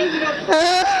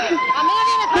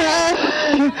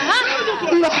 How many of you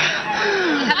in the body?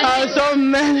 Huh? So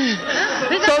many.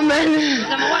 Who's So number one? many. Who's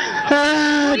number one? Who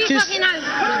do you Just- fucking know?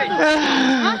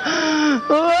 Huh?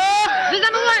 Who's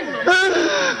number one? Who are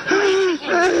you?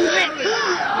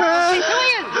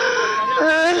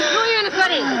 Who are you in this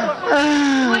body?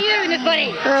 Who are you in this body?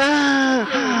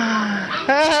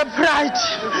 Pride.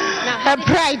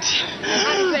 Pride.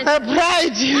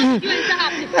 Pride. You in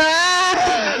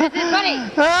this body?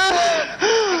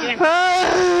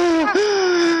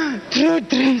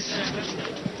 Truth.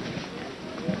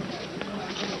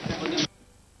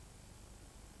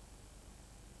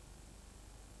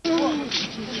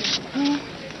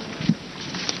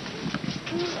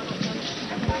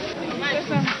 Yes,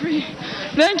 I'm free.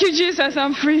 Thank you, Jesus,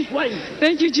 I'm free.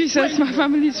 Thank you, Jesus, my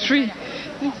family is free.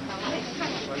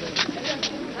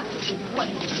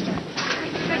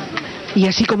 Y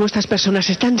así como estas personas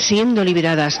están siendo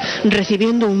liberadas,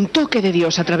 recibiendo un toque de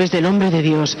Dios a través del hombre de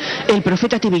Dios, el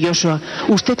profeta Tibi Joshua,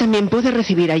 usted también puede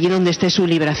recibir allí donde esté su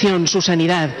liberación, su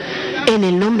sanidad. En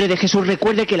el nombre de Jesús,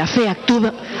 recuerde que la fe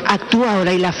actúa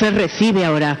ahora y la fe recibe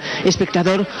ahora.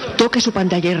 Espectador, toque su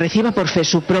pantalla y reciba por fe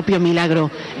su propio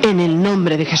milagro en el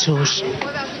nombre de Jesús.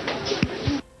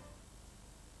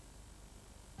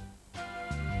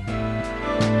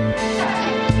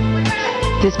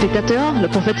 Téléspectateurs, le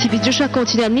prophète Tibi Joshua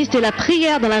continue à administrer la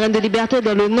prière dans la reine de liberté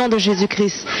dans le nom de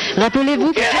Jésus-Christ.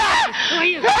 Rappelez-vous que...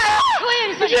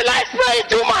 You like praying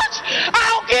too much. I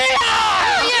don't care.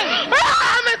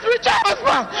 I'm a spiritual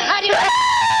husband.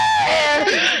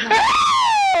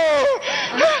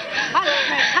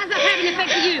 How's that having an effect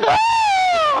to you?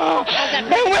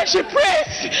 And when she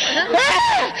prays,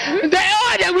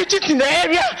 all the witches in the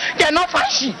area cannot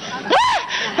function.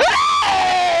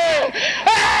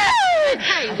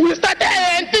 We started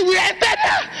until we entered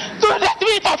to the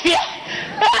spirit of fear.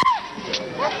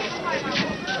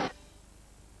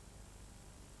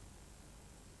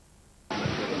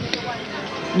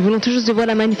 Nous voulons toujours de voir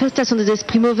la manifestation des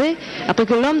esprits mauvais après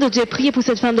que l'homme de Dieu ait prié pour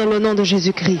cette femme dans le nom de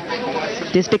Jésus-Christ.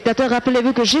 Les spectateurs,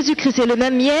 rappelez-vous que Jésus-Christ est le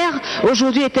même hier,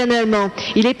 aujourd'hui, éternellement.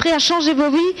 Il est prêt à changer vos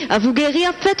vies, à vous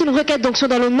guérir. Faites une requête d'onction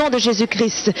dans le nom de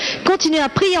Jésus-Christ. Continuez à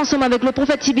prier ensemble avec le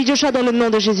prophète Tibi Joshua dans le nom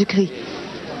de Jésus-Christ.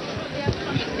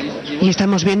 Y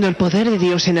estamos viendo el poder de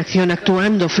Dios en acción,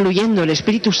 actuando, fluyendo, el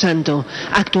Espíritu Santo,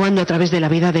 actuando a través de la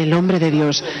vida del hombre de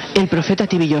Dios, el profeta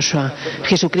Tibi Joshua.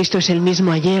 Jesucristo es el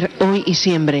mismo ayer, hoy y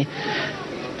siempre.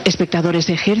 Espectadores,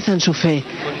 ejerzan su fe.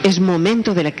 Es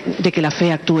momento de que la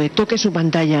fe actúe. Toque su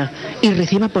pantalla y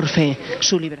reciba por fe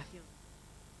su liberación.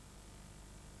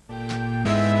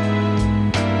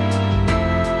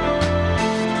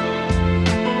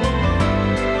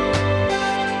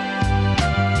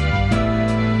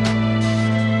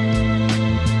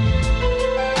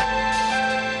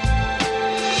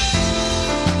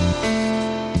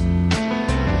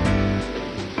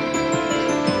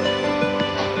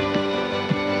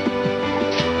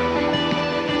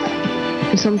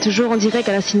 Nous sommes toujours en direct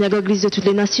à la synagogue Église de toutes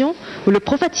les nations, où le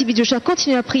prophète Tibi Joshua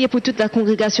continue à prier pour toute la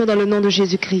congrégation dans le nom de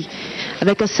Jésus-Christ.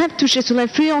 Avec un simple toucher sous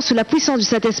l'influence, sous la puissance du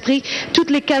Saint-Esprit,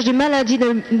 toutes les cages de maladie,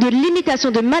 de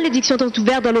limitation, de malédiction sont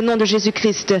ouvertes dans le nom de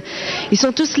Jésus-Christ. Ils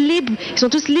sont tous libres, ils sont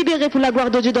tous libérés pour la gloire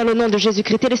de Dieu dans le nom de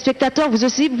Jésus-Christ. Téléspectateurs, vous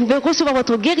aussi, vous pouvez recevoir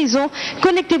votre guérison.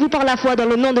 Connectez-vous par la foi dans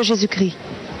le nom de Jésus-Christ.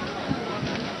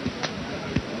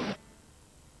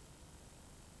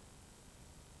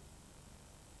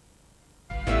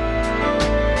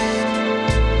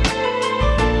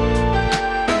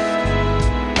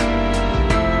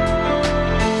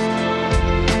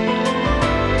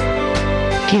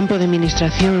 Tiempo de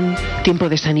ministración, tiempo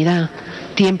de sanidad,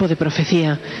 tiempo de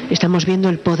profecía. Estamos viendo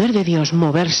el poder de Dios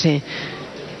moverse.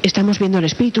 Estamos viendo el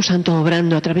Espíritu Santo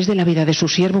obrando a través de la vida de su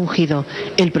siervo ungido,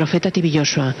 el profeta Tibi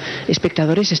Joshua.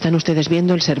 Espectadores, están ustedes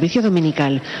viendo el servicio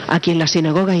dominical aquí en la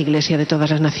sinagoga Iglesia de todas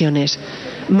las naciones.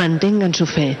 Mantengan su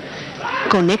fe.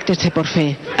 Conéctense por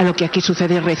fe a lo que aquí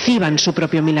sucede y reciban su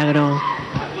propio milagro.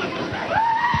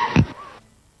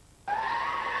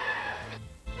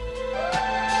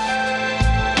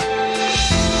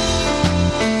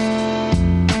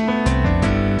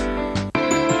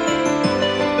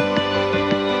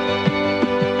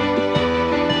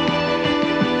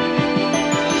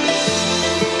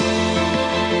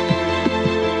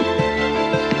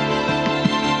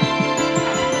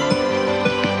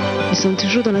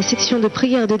 toujours dans la section de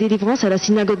prière et de délivrance à la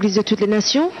synagogue Église de toutes les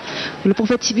nations. Le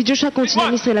prophète T.B. Joshua continue à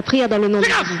ministrer la prière dans le nom de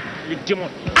Jésus.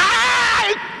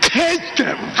 I caged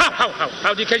him.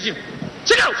 How do you cage him?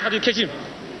 Speak out. How do you cage him?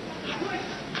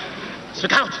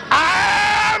 Speak out.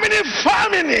 I'm in a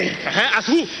family. As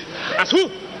who? As who?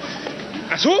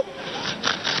 As who?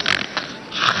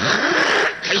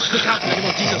 Can you speak out in the name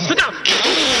of Jesus? Speak out.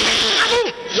 As who?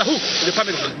 You are who? In the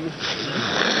family.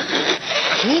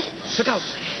 As who? Speak out.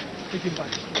 Take him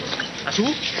back. As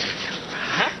who?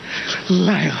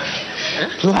 Lion.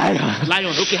 Lion.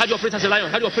 Lion. Okay, how do you operate as a lion?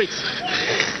 How do you operate?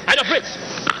 How do you operate?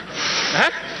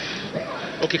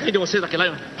 Okay, can you demonstrate like a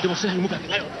lion? Demonstrate how you move like a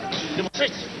lion.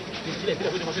 Demonstrate. Demonstrate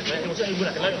how you move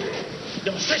like a lion.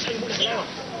 Demonstrate how you move like a lion.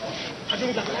 How do you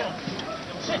move like a lion?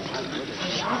 Demonstrate.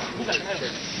 Move like a lion.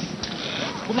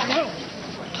 Move like a lion.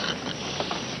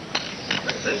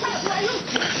 When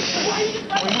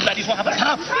you move like this, what happens?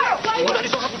 When you move like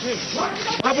this, what happens to him? What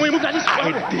happens when you move like this? I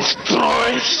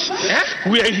destroy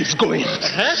where he's going.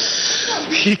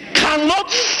 He cannot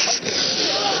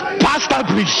pass that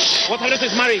bridge. What happened to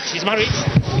his marriage? His marriage?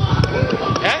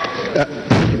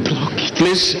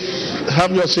 Please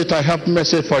have your seat. I have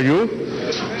message for you.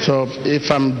 So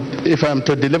if I'm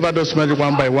to deliver those messages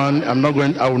one by one, I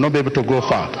will not be able to go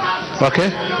far.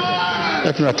 Okay?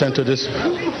 Let me attend to this.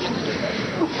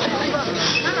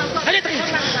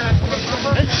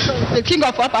 The king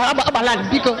of Abaland,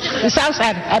 because the south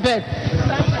side, I beg.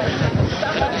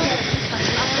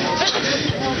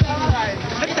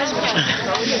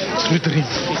 Sweet dream.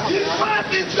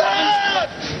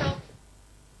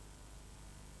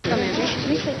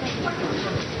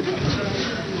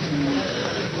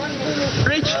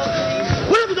 Rich,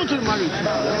 what have you done to the marriage?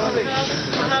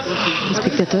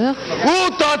 Spectateur. Who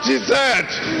thought he said?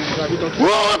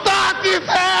 Who thought he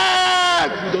said?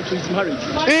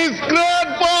 He's great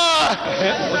boy.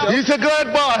 He's a great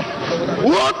boy.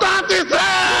 Who thought he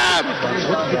said?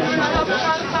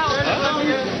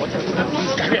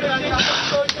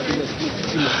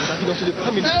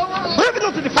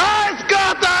 I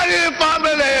scatter his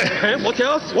family. What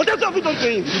else? What else have you done to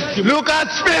him? Look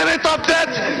at spirit of death.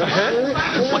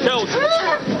 What else?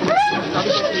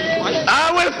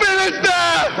 I will finish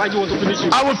there. Why do you want to finish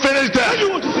it? I will finish there. Why do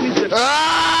you want to finish it?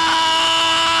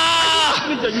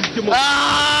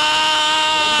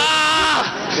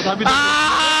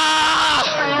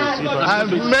 I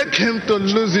make him to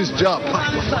lose his job.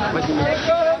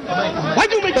 Why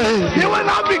do you make him? He will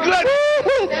not be glad.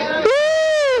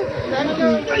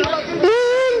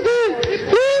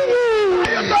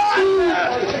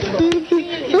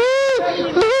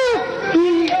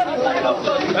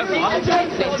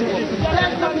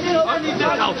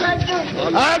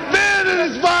 I've been in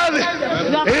his body,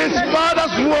 his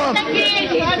mother's womb. He's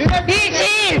healed. He's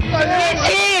healed.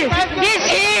 He's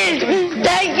healed.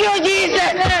 Thank you,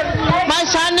 Jesus. My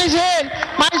son is healed.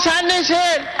 My son is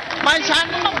healed. My son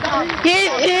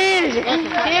is healed. He's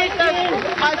healed.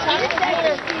 My son is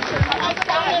healed. My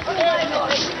son is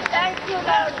healed. Thank you,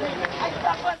 Lord.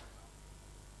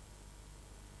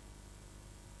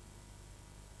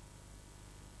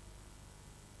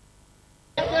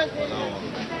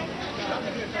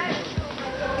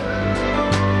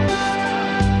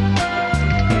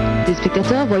 Des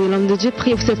spectateurs, voyez l'homme de Dieu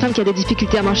prier pour cette femme qui a des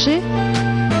difficultés à marcher.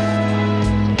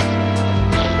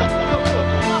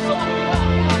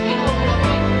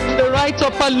 The right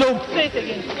upper lobe.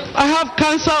 I have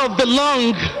cancer of the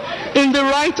lung in the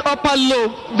right upper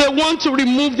lobe. They want to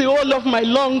remove the whole of my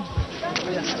lung.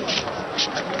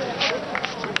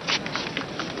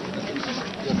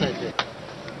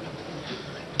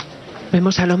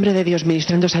 Vemos al hombre de Dios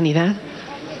ministrando sanidad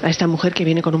a esta mujer que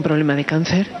viene con un problema de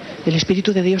cáncer. El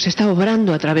Espíritu de Dios está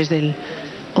obrando a través del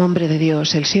hombre de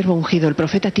Dios, el siervo ungido, el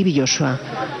profeta T.B. Joshua.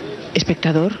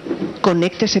 Espectador,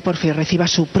 conéctese por fe y reciba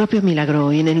su propio milagro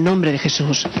hoy en el nombre de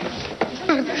Jesús.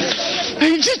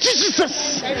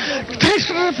 Jesus.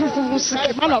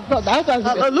 Man of God, man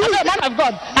of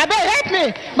God, I beg, help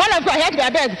me. Man of God, help me, I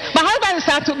beg. My husband is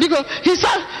starting because he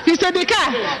said the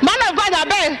car. Man of God, I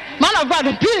beg. Man of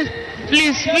God, please,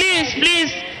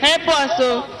 help us.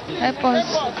 Help us.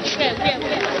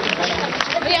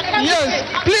 Yes,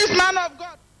 please, man of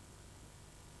God.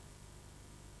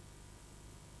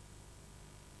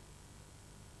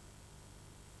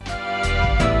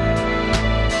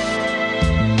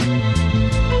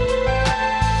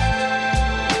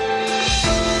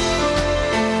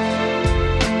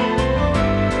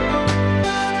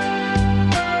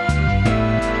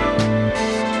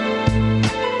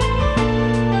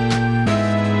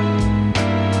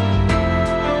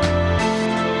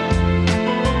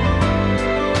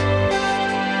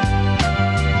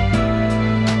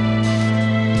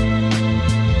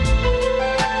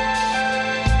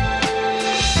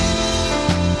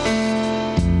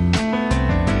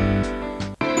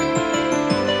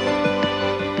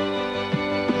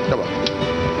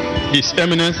 His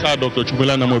Eminence Dr.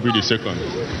 Chukwuemeka Nnamobi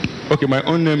II. Okay, my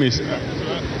own name is...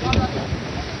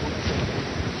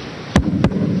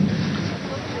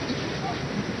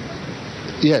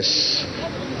 Yes,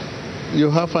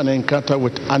 you have an encounter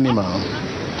with animal.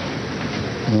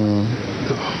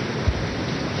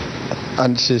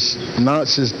 And since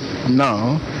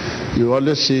now, you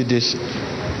always see this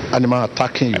animal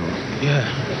attacking you.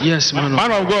 Yeah. Yes, man.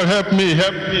 Man of God, help me,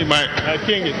 my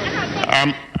king.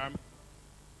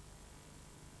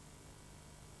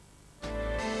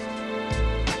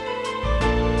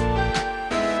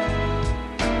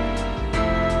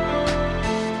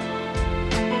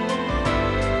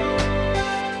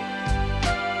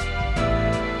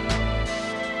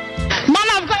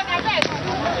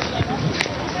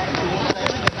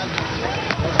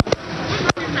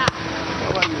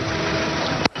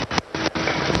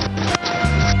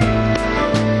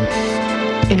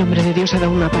 El hombre de Dios ha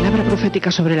dado una palabra profética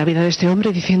sobre la vida de este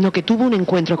hombre diciendo que tuvo un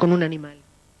encuentro con un animal.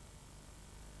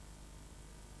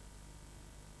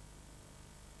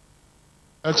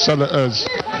 Excellent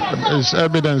is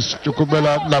Eminence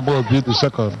Chukwuemeka Nnamobi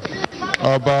II,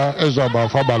 Oba Ezoba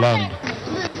Fabaland.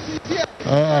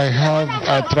 I have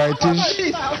arthritis.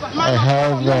 I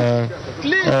have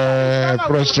a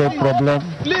prostate problem.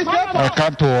 I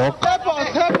can't walk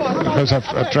because of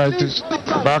arthritis,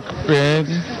 back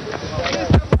pain.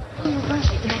 I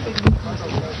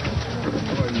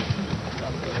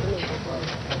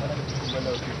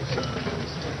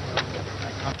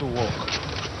can't walk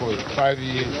for 5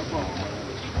 years. I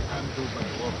can't do my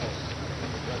work.